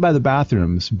 not only by the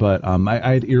bathrooms, but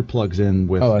I had earplugs in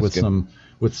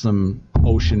with some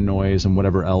ocean noise and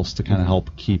whatever else to kind of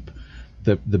help keep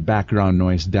the background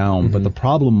noise down. But the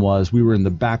problem was we were in the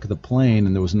back of the plane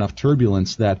and there was enough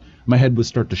turbulence that my head would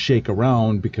start to shake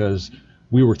around because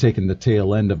we were taking the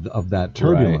tail end of that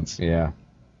turbulence. Right. Yeah.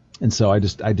 And so I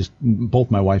just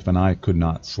both my wife and I could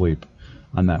not sleep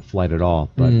on that flight at all.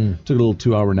 But took a little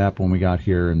 2-hour nap when we got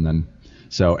here, and then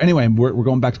so anyway, we're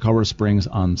going back to Colorado Springs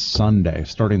on Sunday,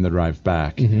 starting the drive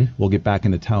back. We'll get back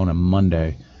into town on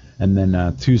Monday. And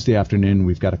then Tuesday afternoon,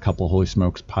 we've got a couple of Holy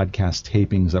Smokes podcast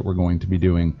tapings that we're going to be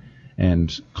doing.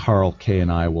 And Carl K.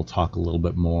 and I will talk a little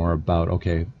bit more about,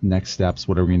 okay, next steps,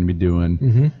 what are we going to be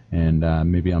doing,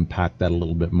 and maybe unpack that a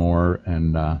little bit more.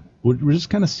 And we're just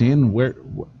kind of seeing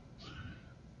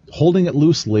holding it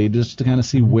loosely, just to kind of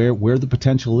see where the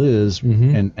potential is,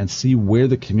 and see where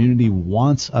the community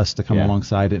wants us to come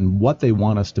alongside it and what they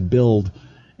want us to build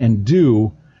and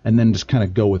do, and then just kind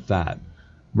of go with that.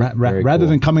 Rather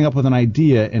than coming up with an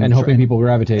idea and hoping people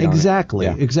gravitate exactly,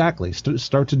 on it. Exactly.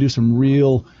 Start to do some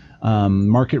real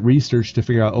market research to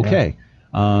figure out, okay,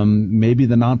 maybe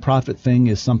the nonprofit thing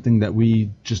is something that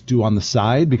we just do on the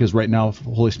side, because right now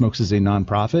Holy Smokes is a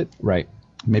nonprofit. Right.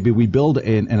 Maybe we build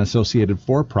an associated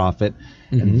for-profit,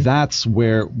 and that's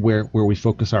where we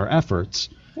focus our efforts.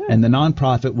 Yeah. And the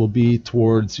nonprofit will be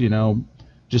towards,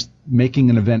 just making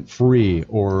an event free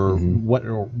or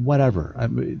whatever. I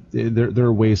mean, there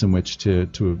are ways in which to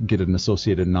get an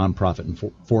associated nonprofit and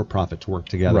for-profit to work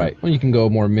together. Right. Well, you can go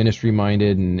more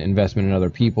ministry-minded and investment in other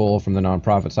people from the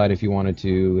nonprofit side if you wanted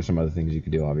to. There's some other things you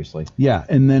could do, obviously. Yeah,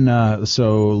 and then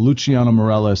so Luciano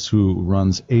Morales, who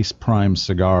runs Ace Prime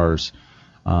Cigars,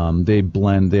 they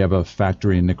blend. They have a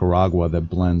factory in Nicaragua that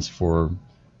blends for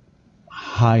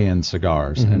high-end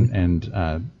cigars,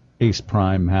 and Ace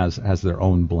Prime has their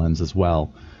own blends as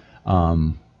well.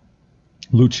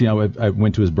 Luciano, I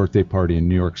went to his birthday party in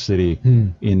New York City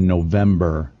in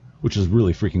November, which is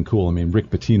really freaking cool. I mean, Rick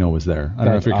Pitino was there. I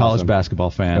don't know if you're a college basketball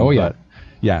fan. Oh, yeah. But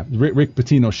yeah, Rick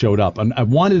Pitino showed up. And I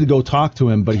wanted to go talk to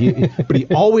him, but he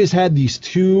always had these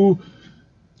two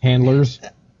handlers.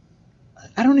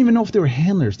 I don't even know if they were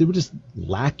handlers. They were just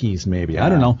lackeys, maybe. Yeah. I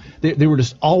don't know. They were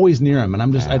just always near him, and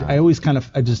I'm just I always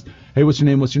hey, what's your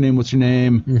name? What's your name? What's your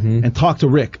name? And talk to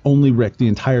Rick, only Rick, the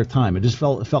entire time. It just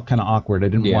felt kind of awkward. I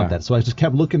didn't want that, so I just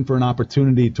kept looking for an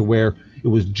opportunity to where it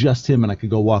was just him, and I could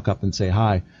go walk up and say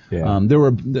hi. Yeah. There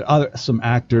were some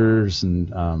actors, and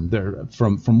there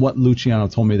from what Luciano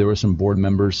told me, there were some board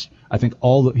members. I think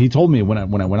he told me when I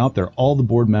went out there, all the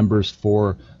board members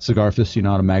for Cigar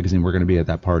Aficionado magazine were going to be at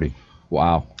that party.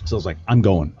 Wow. So I was like, I'm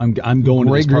going. I'm going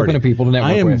to this party. Great group of people to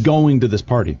network with. I am going to this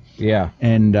party. Yeah.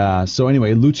 And so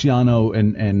anyway, Luciano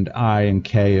and I and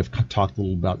Kay have talked a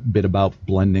little bit about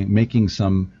blending, making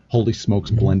some Holy Smokes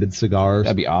blended cigars.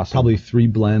 That'd be awesome. Probably 3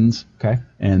 blends. Okay.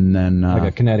 And then like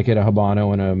a Connecticut, a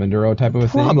Habano, and a Maduro type of a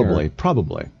thing?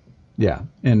 Probably. Yeah.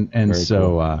 And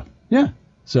so cool. Yeah.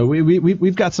 So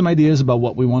we've got some ideas about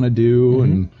what we want to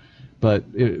do, but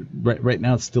right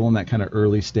now it's still in that kind of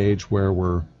early stage where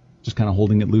we're just kind of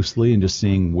holding it loosely and just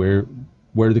seeing where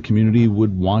the community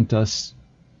would want us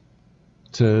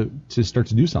to start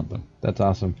to do something. That's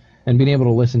awesome. And being able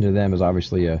to listen to them is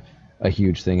obviously a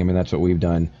huge thing. I mean, that's what we've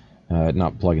done,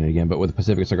 not plugging it again, but with the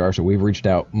Pacific Cigar Show, we've reached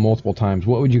out multiple times.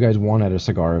 What would you guys want at a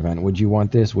cigar event? Would you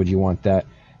want this? Would you want that?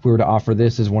 If we were to offer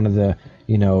this as one of the,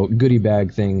 goodie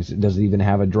bag things, does it even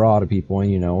have a draw to people?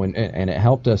 And it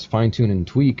helped us fine tune and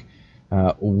tweak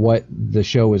what the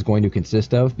show is going to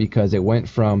consist of, because it went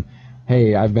from,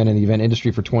 hey, I've been in the event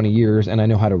industry for 20 years and I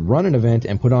know how to run an event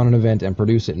and put on an event and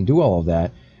produce it and do all of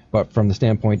that. But from the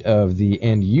standpoint of the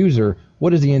end user,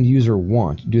 what does the end user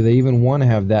want? Do they even want to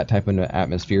have that type of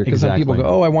atmosphere? Because some people go,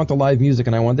 oh, I want the live music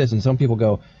and I want this. And some people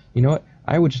go, you know what?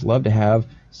 I would just love to have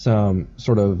some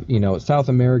sort of, South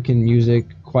American music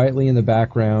quietly in the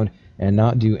background and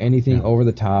not do anything over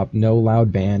the top, no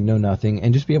loud band, no nothing,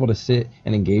 and just be able to sit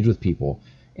and engage with people.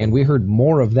 And we heard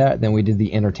more of that than we did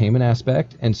the entertainment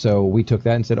aspect. And so we took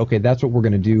that and said, okay, that's what we're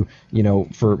going to do,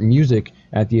 for music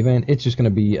at the event. It's just going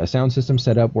to be a sound system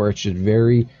set up where it's just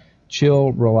very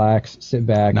chill, relax, sit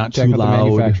back, not check too out loud. The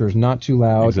manufacturers, not too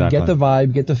loud, exactly. Get the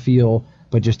vibe, get the feel,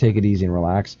 but just take it easy and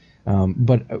relax.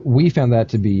 But we found that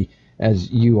to be, as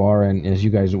you are and as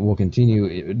you guys will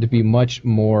continue, to be much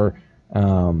more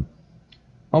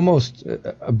almost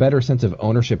a better sense of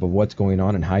ownership of what's going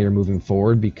on and how you're moving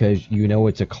forward, because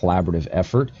it's a collaborative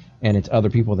effort and it's other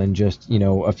people than just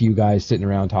a few guys sitting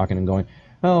around talking and going,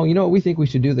 oh, we think we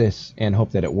should do this and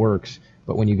hope that it works.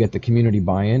 But when you get the community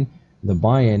buy-in, the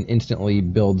buy-in instantly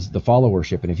builds the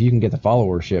followership, and if you can get the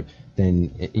followership,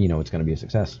 then it's going to be a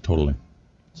success. Totally.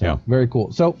 So, very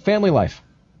cool. So, family life.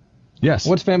 Yes.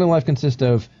 What's family life consist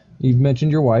of? You've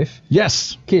mentioned your wife.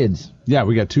 Yes. Kids. Yeah,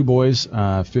 we got 2 boys,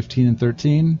 15 and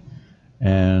 13.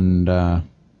 And,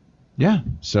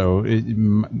 so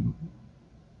been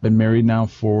married now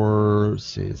for,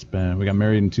 we got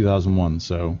married in 2001,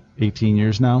 so 18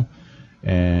 years now.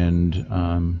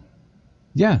 And,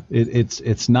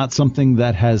 it's not something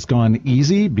that has gone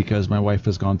easy because my wife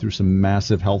has gone through some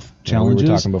massive health challenges. We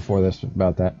were talking before this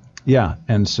about that. Yeah,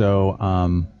 and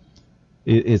so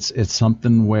it's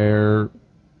something where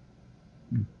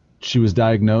she was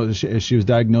diagnosed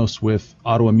with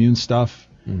autoimmune stuff.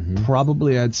 Mm-hmm.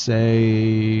 Probably I'd say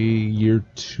year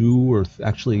 2 or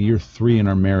actually year 3 in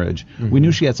our marriage. Mm-hmm. We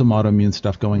knew she had some autoimmune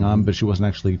stuff going on, but she wasn't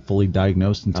actually fully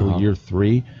diagnosed until year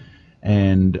 3.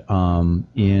 And it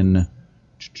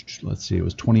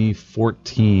was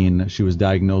 2014, she was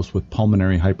diagnosed with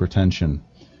pulmonary hypertension,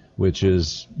 which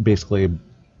is basically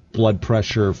blood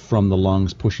pressure from the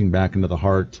lungs pushing back into the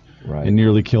heart. Right. It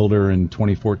nearly killed her in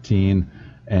 2014,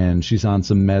 and she's on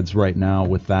some meds right now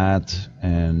with that.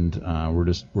 And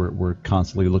we're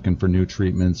constantly looking for new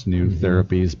treatments, new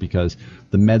therapies, because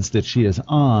the meds that she is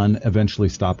on eventually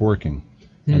stop working.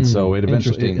 And so it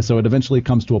eventually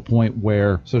comes to a point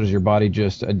where. So does your body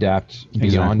just adapt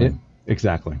beyond it?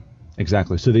 Exactly.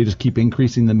 So they just keep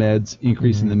increasing the meds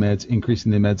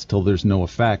till there's no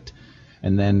effect.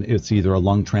 And then it's either a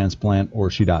lung transplant or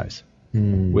she dies,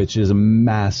 which is a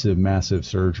massive, massive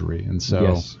surgery. And so,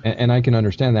 yes, and I can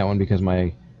understand that one because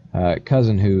my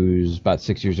cousin, who's about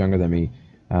 6 years younger than me,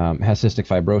 has cystic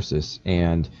fibrosis.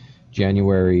 And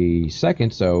January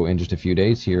 2nd, so in just a few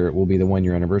days here, will be the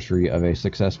 1-year anniversary of a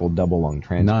successful double lung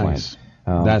transplant. Nice.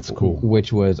 That's cool.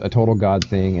 Which was a total God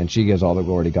thing, and she gives all the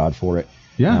glory to God for it.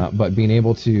 Yeah. But being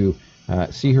able to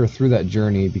see her through that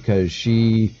journey, because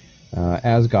she,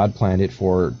 as God planned it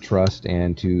for trust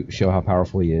and to show how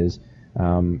powerful He is,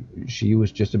 she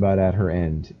was just about at her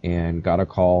end and got a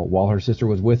call while her sister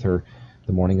was with her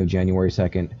the morning of January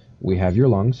 2nd. We have your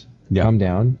lungs. Yep. Come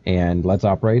down and let's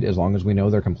operate as long as we know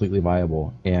they're completely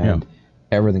viable. And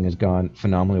everything has gone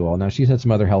phenomenally well. Now, she's had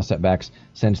some other health setbacks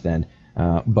since then,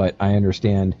 but I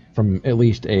understand from at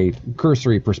least a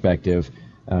cursory perspective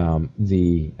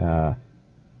the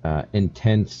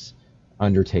intense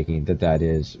undertaking that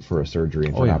is for a surgery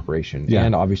and for an operation. Yeah.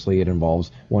 And obviously it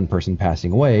involves one person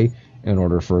passing away in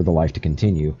order for the life to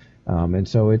continue. And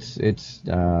so it's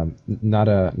not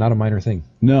a minor thing.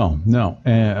 No.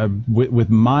 With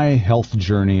my health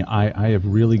journey, I have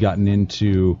really gotten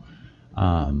into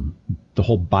the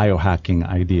whole biohacking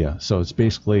idea. So it's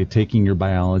basically taking your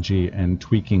biology and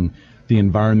tweaking the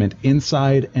environment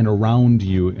inside and around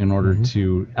you in order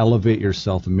to elevate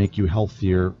yourself and make you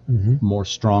healthier, more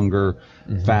stronger,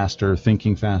 faster,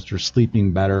 thinking faster,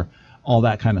 sleeping better, all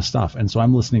that kind of stuff. And so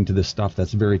I'm listening to this stuff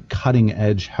that's very cutting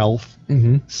edge health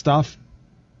stuff.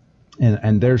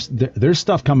 And there's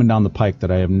stuff coming down the pike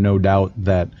that I have no doubt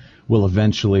that will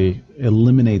eventually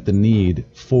eliminate the need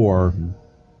for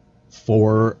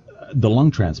the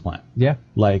lung transplant. Yeah.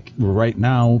 Like right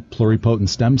now, pluripotent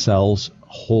stem cells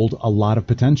hold a lot of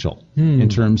potential in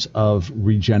terms of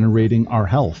regenerating our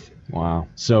health. Wow.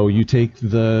 So you take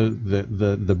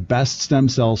the best stem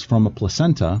cells from a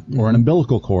placenta or an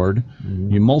umbilical cord,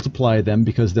 you multiply them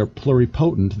because they're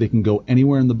pluripotent. They can go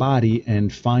anywhere in the body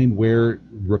and find where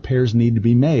repairs need to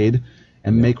be made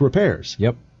and make repairs.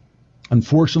 Yep.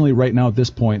 Unfortunately, right now at this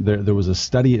point, there was a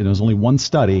study, and there was only one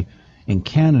study in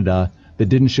Canada that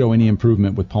didn't show any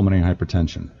improvement with pulmonary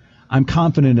hypertension. I'm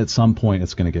confident at some point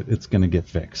it's going to get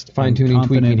fixed. Fine-tuning,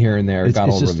 tweaking here and there, God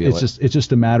will reveal it. It's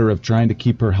just a matter of trying to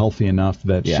keep her healthy enough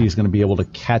that she's going to be able to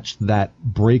catch that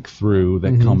breakthrough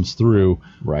that comes through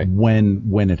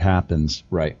when it happens.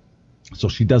 Right. So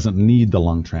she doesn't need the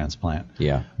lung transplant.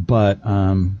 Yeah. But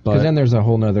because then there's a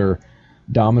whole nother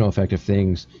domino effect of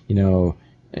things,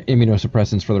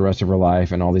 immunosuppressants for the rest of her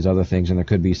life and all these other things, and there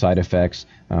could be side effects.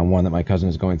 One that my cousin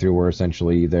is going through, where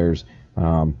essentially there's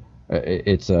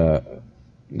it's a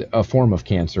form of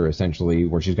cancer, essentially,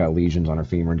 where she's got lesions on her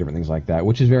femur and different things like that,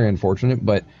 which is very unfortunate.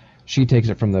 But she takes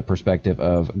it from the perspective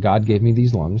of, God gave me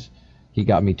these lungs. He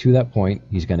got me to that point.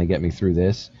 He's going to get me through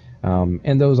this.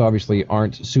 And those obviously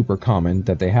aren't super common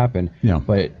that they happen. Yeah.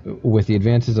 But with the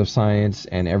advances of science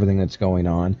and everything that's going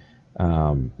on,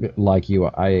 like you,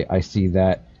 I see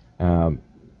that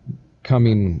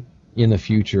coming in the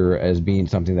future as being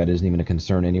something that isn't even a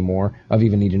concern anymore, of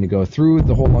even needing to go through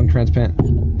the whole lung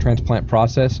transplant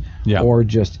process, or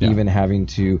just even having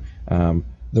to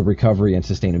the recovery and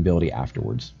sustainability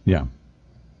afterwards. Yeah.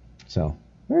 So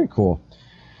very cool.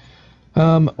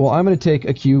 Well, I'm going to take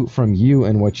a cue from you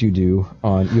and what you do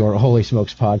on your Holy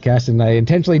Smokes podcast, and I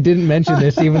intentionally didn't mention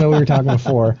this even though we were talking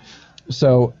before.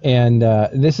 So, and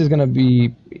this is going to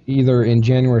be either in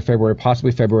January, February,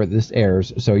 possibly February this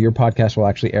airs, so your podcast will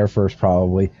actually air first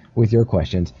probably with your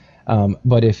questions.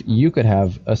 But if you could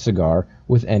have a cigar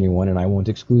with anyone, and I won't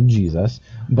exclude Jesus,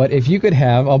 but if you could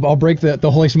have, I'll break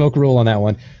the Holy Smoke rule on that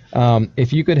one.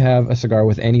 If you could have a cigar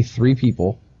with any 3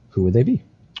 people, who would they be?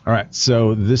 All right,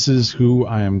 so this is who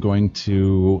I am going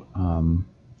to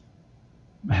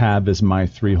have as my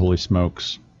 3 Holy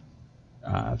Smokes.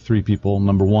 3 people.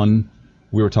 Number 1,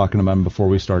 we were talking about him before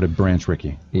we started, Branch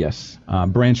Rickey. Yes.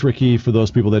 Branch Rickey, for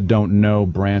those people that don't know,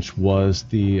 Branch was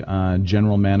the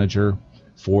general manager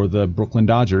for the Brooklyn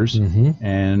Dodgers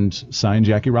and signed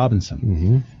Jackie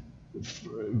Robinson.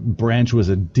 Branch was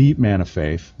a deep man of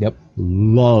faith. Yep.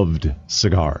 Loved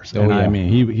cigars. Oh, and yeah. I mean,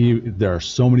 he there are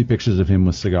so many pictures of him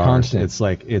with cigars. Constant. It's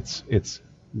like it's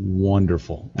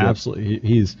wonderful. Yep. Absolutely.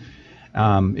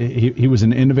 He was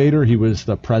an innovator. He was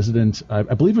the president, I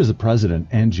believe he was the president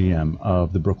and GM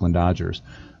of the Brooklyn Dodgers.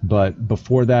 But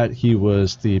before that, he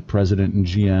was the president and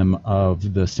GM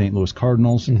of the St. Louis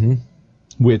Cardinals,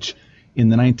 which in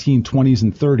the 1920s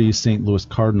and 30s, St. Louis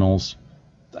Cardinals,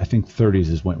 I think 30s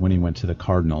is when he went to the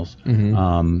Cardinals.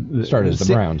 Started as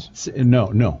the Browns.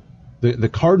 No. The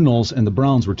Cardinals and the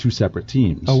Browns were 2 separate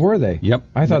teams. Oh, were they? Yep.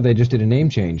 I thought they just did a name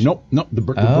change. Nope.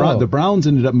 The Browns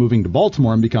ended up moving to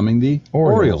Baltimore and becoming the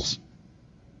Orioles.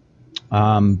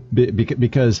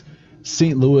 Because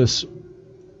St. Louis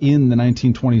in the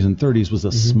 1920s and 30s was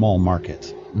a small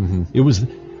market. It was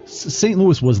St.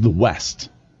 Louis was the West.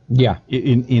 Yeah.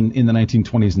 In the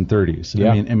 1920s and 30s.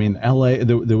 Yeah. I mean, LA.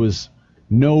 There was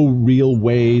no real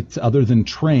way other than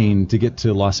train to get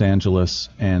to Los Angeles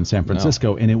and San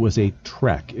Francisco, and it was a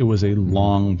trek. It was a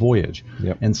long voyage.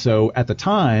 Yep. And so at the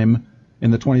time,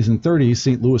 in the 20s and 30s,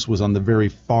 St. Louis was on the very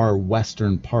far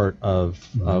western part of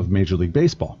Major League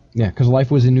Baseball. Yeah, because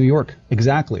life was in New York.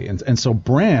 Exactly. And so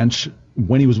Branch,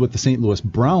 when he was with the St. Louis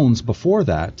Browns before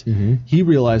that, he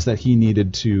realized that he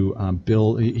needed to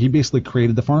he basically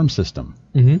created the farm system.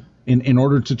 In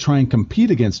order to try and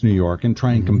compete against New York and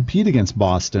try and compete against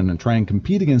Boston and try and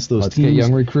compete against those teams get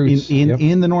young recruits.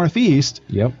 in the Northeast.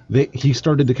 Yep. He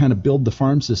started to kind of build the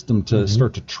farm system to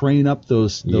start to train up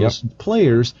those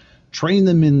players, train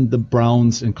them in the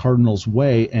Browns and Cardinals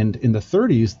way. And in the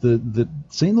 30s, the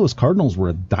St. Louis Cardinals were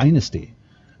a dynasty.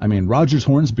 I mean, Rogers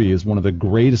Hornsby is one of the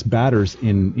greatest batters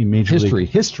in Major League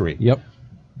history. Yep.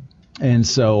 And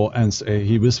so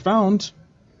he was found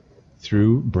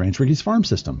through Branch Rickey's farm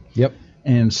system. Yep.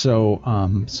 And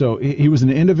so he was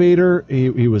an innovator.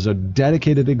 He was a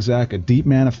dedicated exec, a deep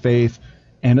man of faith,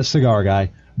 and a cigar guy.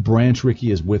 Branch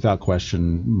Rickey is without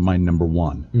question my number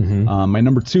 1. My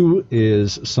number 2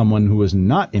 is someone who is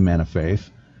not a man of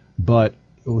faith, but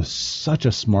was such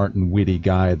a smart and witty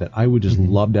guy that I would just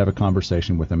love to have a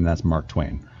conversation with him. And that's Mark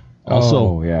Twain.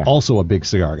 Also a big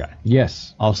cigar guy.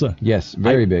 Yes. Yes,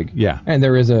 very big. Yeah. And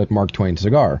there is a Mark Twain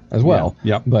cigar as well.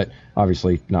 Yeah. Yep. But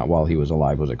obviously not while he was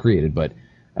alive was it created. But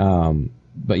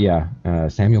yeah,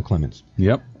 Samuel Clemens.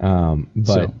 Yep.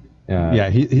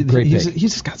 He's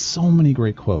just got so many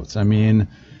great quotes. I mean,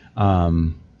 I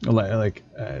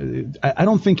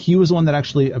don't think he was the one that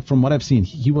actually, from what I've seen,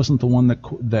 he wasn't the one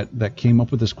that came up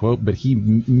with this quote, but he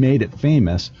made it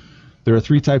famous. There are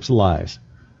 3 types of lies: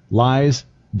 lies,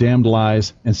 damned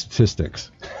lies, and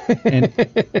statistics. And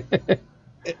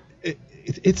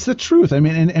it's the truth. I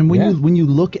mean, and when you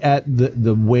look at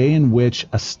the way in which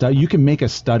a study, you can make a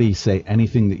study say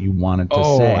anything that you wanted to say.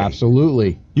 Oh,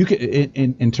 absolutely. You can,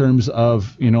 in terms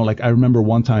of, like I remember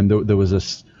one time there was a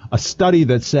study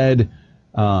that said,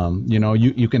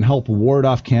 you can help ward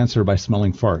off cancer by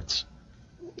smelling farts.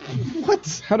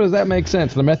 What? How does that make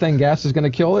sense? The methane gas is going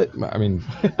to kill it? I mean,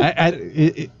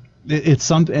 it's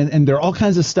something, and there are all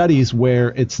kinds of studies where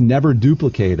it's never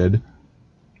duplicated,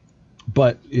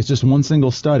 but it's just one single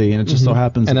study, and it just so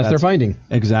happens and that's their finding.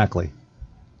 Exactly.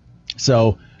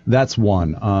 So that's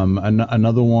one.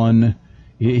 Another one,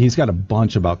 he's got a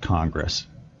bunch about Congress,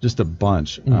 just a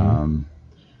bunch.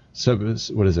 So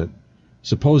what is it?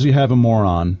 Suppose you have a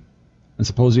moron, and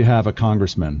suppose you have a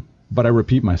congressman. But I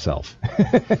repeat myself.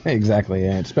 Exactly,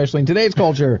 and especially in today's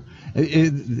culture.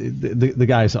 The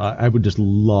guys, I would just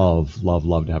love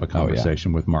to have a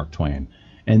conversation with Mark Twain.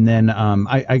 And then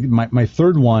my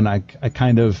third one, I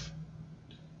kind of,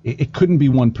 it couldn't be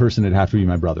one person; it'd have to be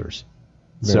my brothers.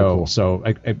 Very So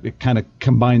I kind of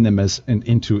combine them as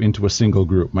into a single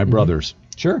group, my brothers.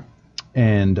 Sure.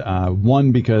 And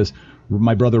one, because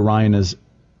my brother Ryan is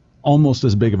almost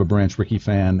as big of a Branch Rickey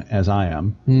fan as I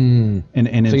am. And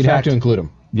in so you'd fact, have to include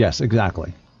him. Yes,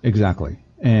 exactly. Exactly.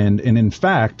 And in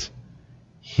fact,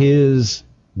 his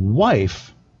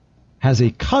wife has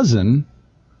a cousin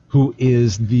who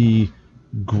is the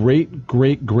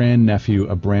great-great-grandnephew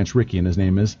of Branch Rickey, and his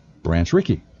name is Branch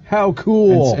Rickey. How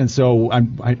cool! And so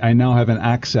I now have an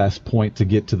access point to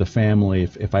get to the family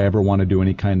if I ever want to do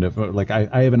any kind of, like,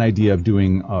 I have an idea of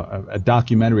doing a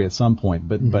documentary at some point,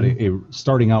 but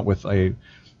starting out with a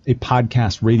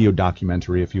podcast radio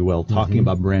documentary, if you will, talking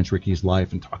about Branch Rickey's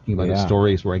life and talking about his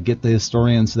stories, where I get the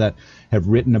historians that have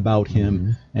written about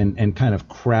him and kind of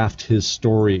craft his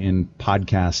story in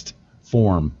podcast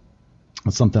form.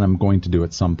 It's something I'm going to do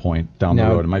at some point down the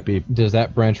road. It might be. Does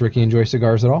that Branch Rickey enjoy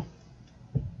cigars at all?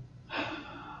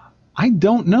 I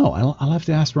don't know. I'll have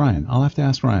to ask Ryan.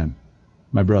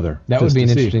 My brother. That would be an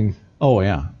interesting. Oh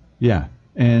yeah.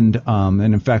 And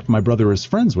in fact, my brother is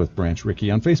friends with Branch Rickey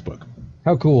on Facebook.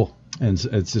 How cool! And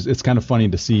it's kind of funny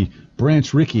to see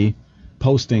Branch Rickey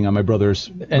posting on my brother's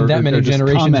and that many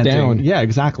generations down. Yeah,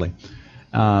 exactly.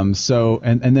 So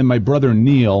then my brother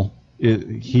Neil,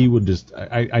 he would just,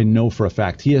 I know for a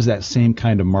fact he has that same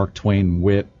kind of Mark Twain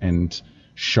wit and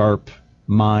sharp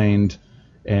mind,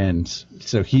 and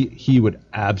so he would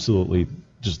absolutely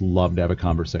just love to have a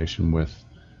conversation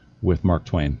with Mark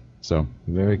Twain. So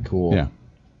very cool. Yeah,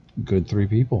 good 4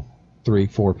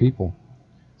 people.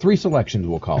 3 selections,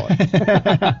 we'll call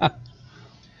it.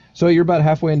 So you're about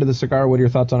halfway into the cigar. What are your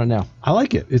thoughts on it now? I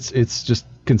like it. It's just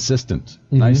consistent,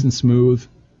 nice and smooth,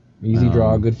 easy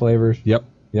draw, good flavors. Yep.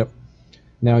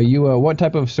 Now, what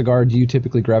type of cigar do you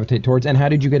typically gravitate towards, and how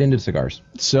did you get into cigars?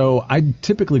 So I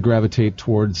typically gravitate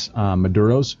towards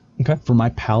Maduros. Okay. For my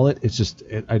palate, it just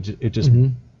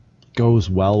goes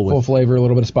well with full flavor, a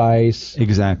little bit of spice.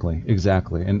 Exactly.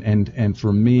 And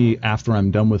for me, after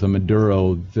I'm done with a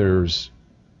Maduro, there's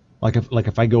like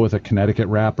if I go with a Connecticut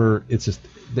wrapper, it's just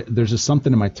there's just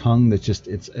something in my tongue that just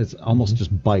it's almost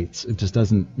just bites. It just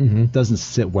doesn't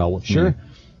sit well with me.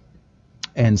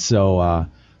 And so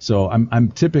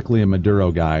I'm typically a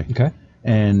Maduro guy. Okay.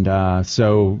 And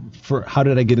so for how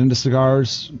did I get into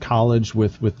cigars? College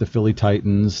with the Philly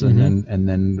Titans, and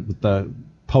then with the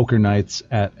poker nights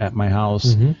at my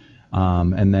house,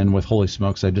 and then with Holy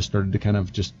Smokes, I just started to kind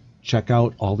of just check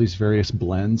out all these various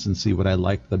blends and see what I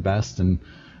liked the best. And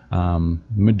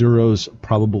Maduros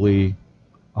probably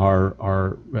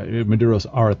Maduros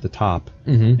are at the top,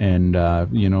 and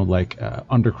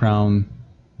Undercrown.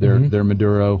 Their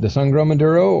Maduro. The Sun-Gro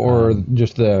Maduro, or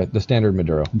just the standard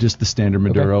Maduro? Just the standard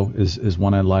Maduro is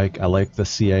one I like. I like the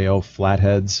CAO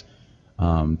Flatheads.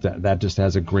 That just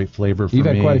has a great flavor for me. You've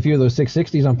had quite a few of those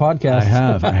 660s on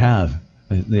podcasts. I have.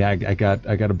 Yeah, I got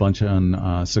a bunch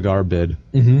on Cigar Bid,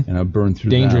 and I burned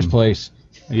through Dangerous them. place.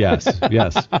 Yes.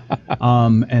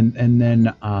 And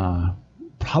then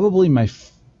probably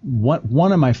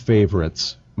one of my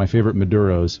favorites, my favorite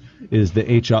Maduros, is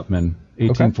the H. Upmann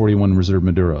 1841 Reserve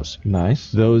Maduros.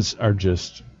 Nice. Those are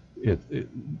just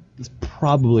it's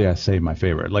probably, I say, my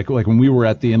favorite. Like when we were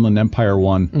at the Inland Empire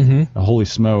one, the Holy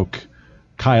Smoke,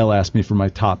 Kyle asked me for my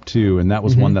top 2, and that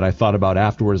was one that I thought about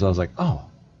afterwards. I was like, oh,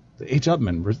 the H.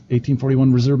 Upmann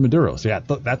 1841 Reserve Maduros. Yeah,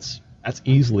 that's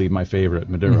easily my favorite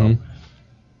Maduro.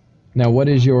 Now, what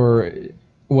is your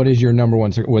number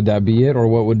one? Would that be it, or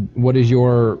what is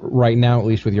your, right now, at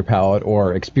least with your palate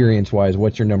or experience wise,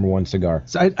 what's your number one cigar?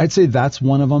 So I'd say that's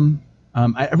one of them.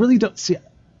 I really don't see.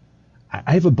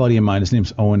 I have a buddy of mine. His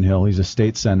name's Owen Hill. He's a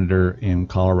state senator in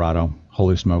Colorado.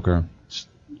 Holy Smoker.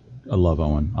 I love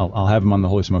Owen. I'll have him on the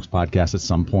Holy Smokes podcast at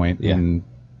some point in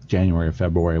January or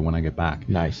February when I get back.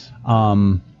 Nice.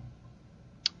 Owen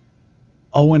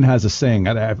has a saying.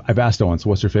 I've asked Owen, so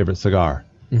what's your favorite cigar?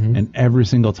 And every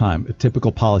single time, a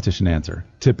typical politician answer.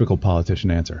 The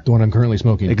one I'm currently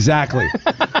smoking. Exactly.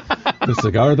 The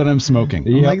cigar that I'm smoking.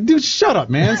 I'm like, dude, shut up,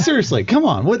 man. Seriously, come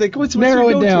on. What's narrow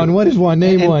it down. What is one?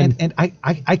 Name one. And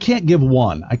I can't give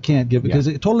one. I can't give, because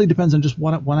it totally depends on just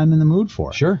what I'm in the mood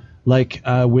for. Sure. Like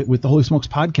with the Holy Smokes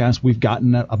podcast, we've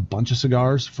gotten a bunch of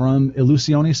cigars from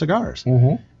Illusione Cigars,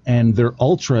 and their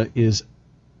Ultra is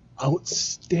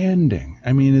outstanding.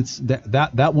 I mean, it's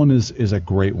that one is a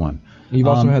great one. You've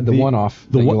also had the one-off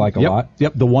that you like a lot.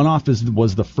 Yep, the one-off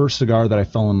was the first cigar that I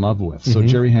fell in love with. So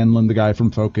Jerry Hanlon, the guy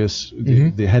from Focus,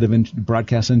 the head of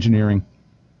broadcast engineering,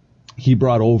 he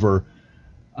brought over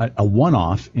a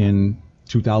one-off in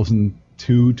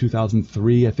 2002,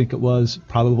 2003, I think it was,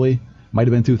 probably. Might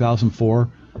have been 2004.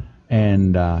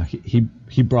 And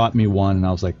he brought me one, and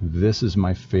I was like, this is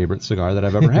my favorite cigar that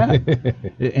I've ever had.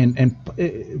 and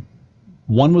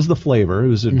one was the flavor. It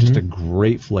was just a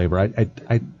great flavor.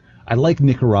 I like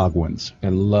Nicaraguans. I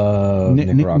love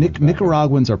Nicaraguans.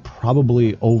 Nicaraguans are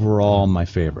probably overall my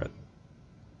favorite.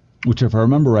 which, if I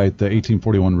remember right, the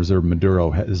 1841 Reserve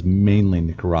Maduro is mainly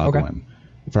Nicaraguan. Okay.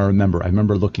 If I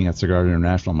remember looking at Cigar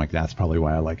International. I'm like, that's probably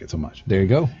why I like it so much. There you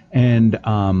go. And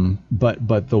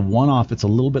but the one-off, it's a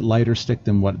little bit lighter stick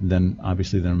than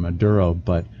Maduro,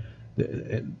 but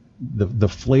the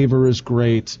flavor is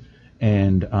great,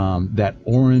 and that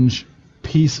orange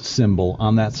peace symbol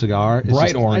on that cigar is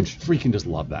bright orange. I freaking just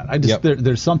love that.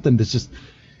 There's something that's just,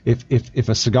 if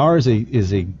a cigar is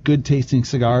a good tasting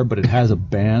cigar, but it has a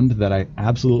band that I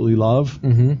absolutely love,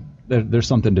 there's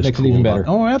something just makes cool it even better.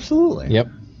 Oh, absolutely. Yep.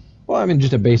 Well, I mean,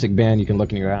 just a basic band, you can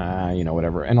look and you go,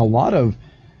 whatever. And a lot of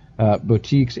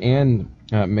boutiques and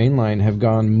mainline have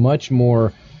gone much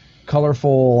more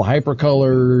colorful, hyper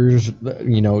colors,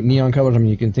 neon colors. I mean,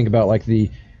 you can think about like the,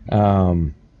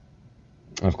 of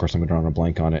course, I'm drawing a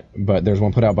blank on it, but there's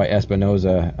one put out by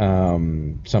Espinosa,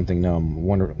 something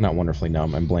numb, not wonderfully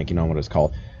numb. I'm blanking on what it's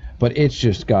called, but it's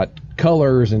just got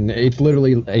colors, and it's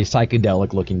literally a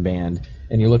psychedelic looking band.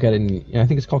 And you look at it, and I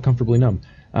think it's called Comfortably Numb.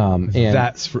 And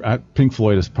that's Pink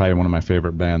Floyd is probably one of my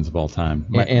favorite bands of all time.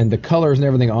 And the colors and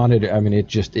everything on it, I mean,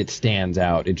 it stands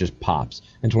out. It just pops.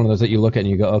 And it's one of those that you look at and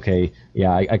you go, okay,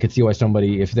 yeah, I could see why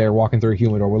somebody, if they're walking through a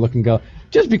humidor, we're looking, go,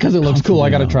 just because it looks cool, I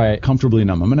got to try it. Comfortably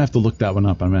Numb. I'm gonna have to look that one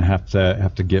up. I'm gonna have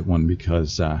to get one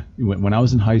because when I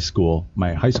was in high school,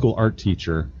 my high school art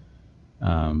teacher,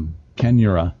 Ken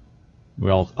Ura,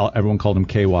 everyone called him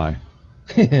KY.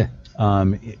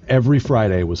 Every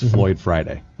Friday was Floyd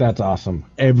Friday. That's awesome.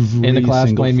 Every in the class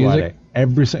single playing Friday.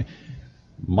 music?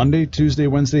 Monday, Tuesday,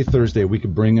 Wednesday, Thursday, we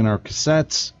could bring in our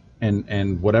cassettes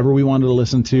and whatever we wanted to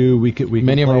listen to, we could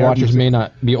Many of our watchers may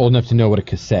not be old enough to know what a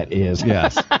cassette is.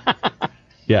 Yes.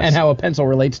 Yes. And how a pencil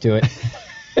relates to it.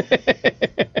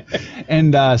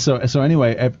 And so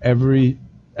anyway, every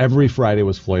Friday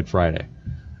was Floyd Friday.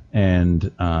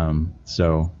 And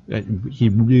so he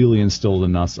really instilled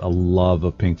in us a love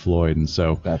of Pink Floyd, and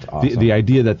so that's awesome. The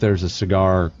idea that there's a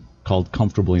cigar called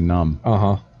Comfortably Numb,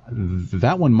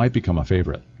 that one might become a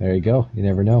favorite. There you go. You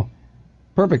never know.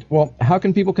 Perfect. Well, how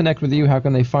can people connect with you? How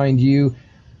can they find you?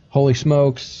 Holy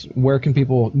Smokes, where can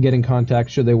people get in contact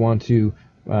should they want to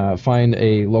find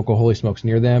a local Holy Smokes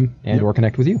near them and or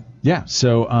connect with you? Yeah,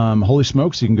 so Holy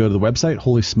Smokes, you can go to the website,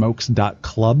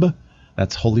 holysmokes.club.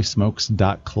 That's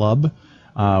holysmokes.club.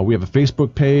 We have a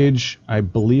Facebook page. I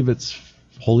believe it's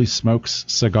Holy Smokes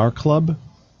Cigar Club.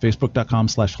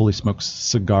 Facebook.com/Holy Smokes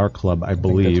Cigar Club, I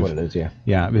believe. That's what it is, yeah.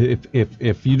 Yeah,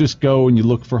 if you just go and you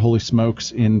look for Holy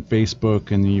Smokes in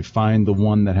Facebook and you find the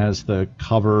one that has the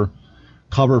cover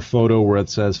photo where it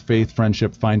says faith,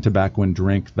 friendship, find tobacco and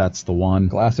drink, that's the one.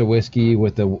 Glass of whiskey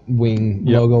with the wing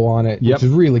logo on it, which is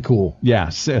really cool. Yeah,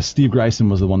 Steve Greisen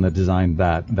was the one that designed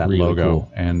that really logo.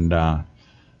 Cool. And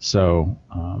so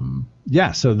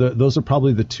those are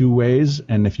probably the two ways.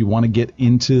 And if you want to get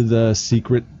into the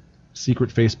secret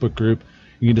Facebook group,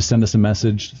 you can just send us a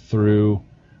message through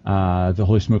the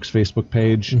Holy Smokes Facebook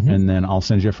page, and then I'll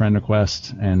send you a friend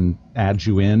request and add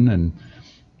you in. And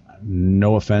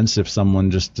no offense if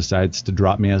someone just decides to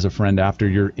drop me as a friend after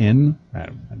you're in.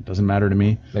 It doesn't matter to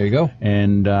me. There you go.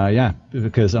 And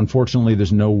because unfortunately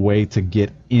there's no way to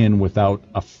get in without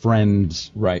a friend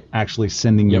actually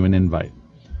sending you an invite.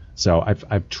 So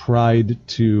I've tried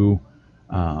to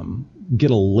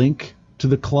get a link to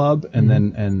the club,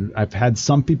 and I've had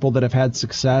some people that have had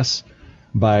success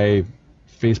by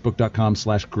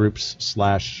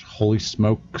facebook.com/groups/Holy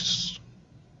Smokes,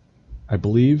 I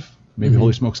believe. Maybe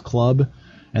Holy Smokes Club,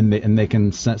 and they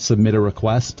can submit a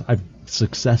request. I've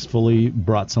successfully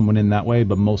brought someone in that way,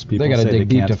 but most people they got to dig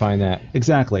deep can't. To find that.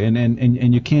 Exactly,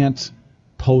 and you can't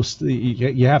post.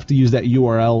 You have to use that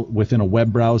URL within a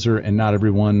web browser, and not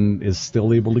everyone is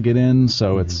still able to get in.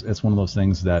 So it's one of those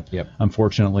things that,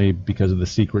 unfortunately, because of the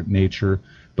secret nature.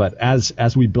 But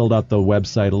as we build out the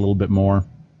website a little bit more,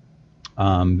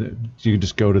 you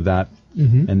just go to that,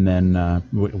 and then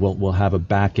we'll have a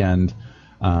back end.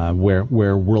 Where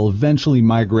we'll eventually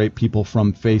migrate people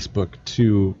from Facebook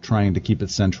to trying to keep it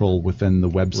central within the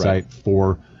website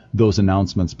for those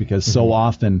announcements, because so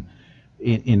often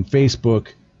in Facebook,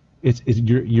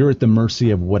 you're at the mercy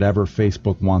of whatever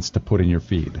Facebook wants to put in your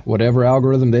feed, whatever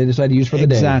algorithm they decide to use for the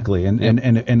day. Exactly,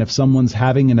 and if someone's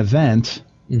having an event,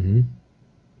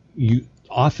 you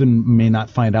often may not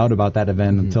find out about that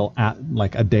event until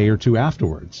like a day or two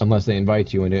afterwards, unless they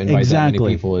invite you, and to invite that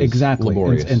many people is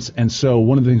laborious. And so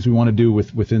one of the things we want to do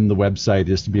within the website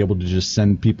is to be able to just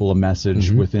send people a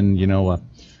message within a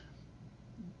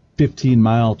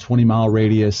 15-mile, 20-mile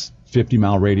radius,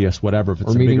 50-mile radius, whatever. If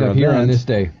it's We're meeting up here on this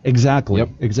day. Exactly.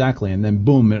 And then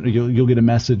boom, you'll get a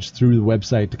message through the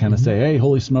website to kind of say, hey,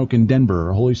 Holy Smoke in Denver,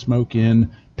 or Holy Smoke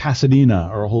in Pasadena,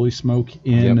 or Holy Smoke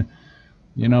in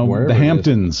the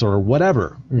Hamptons or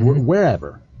whatever,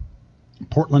 wherever,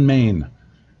 Portland, Maine,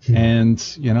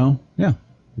 and yeah.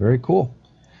 Very cool.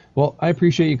 Well, I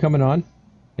appreciate you coming on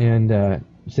and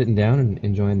sitting down and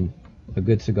enjoying a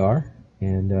good cigar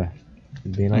and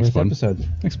being on this episode.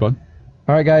 Thanks, bud.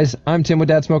 All right, guys. I'm Tim with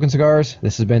Dad Smoking Cigars.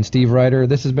 This has been Steve Ryder.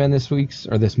 This has been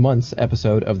this month's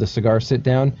episode of the Cigar Sit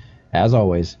Down. As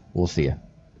always, we'll see you.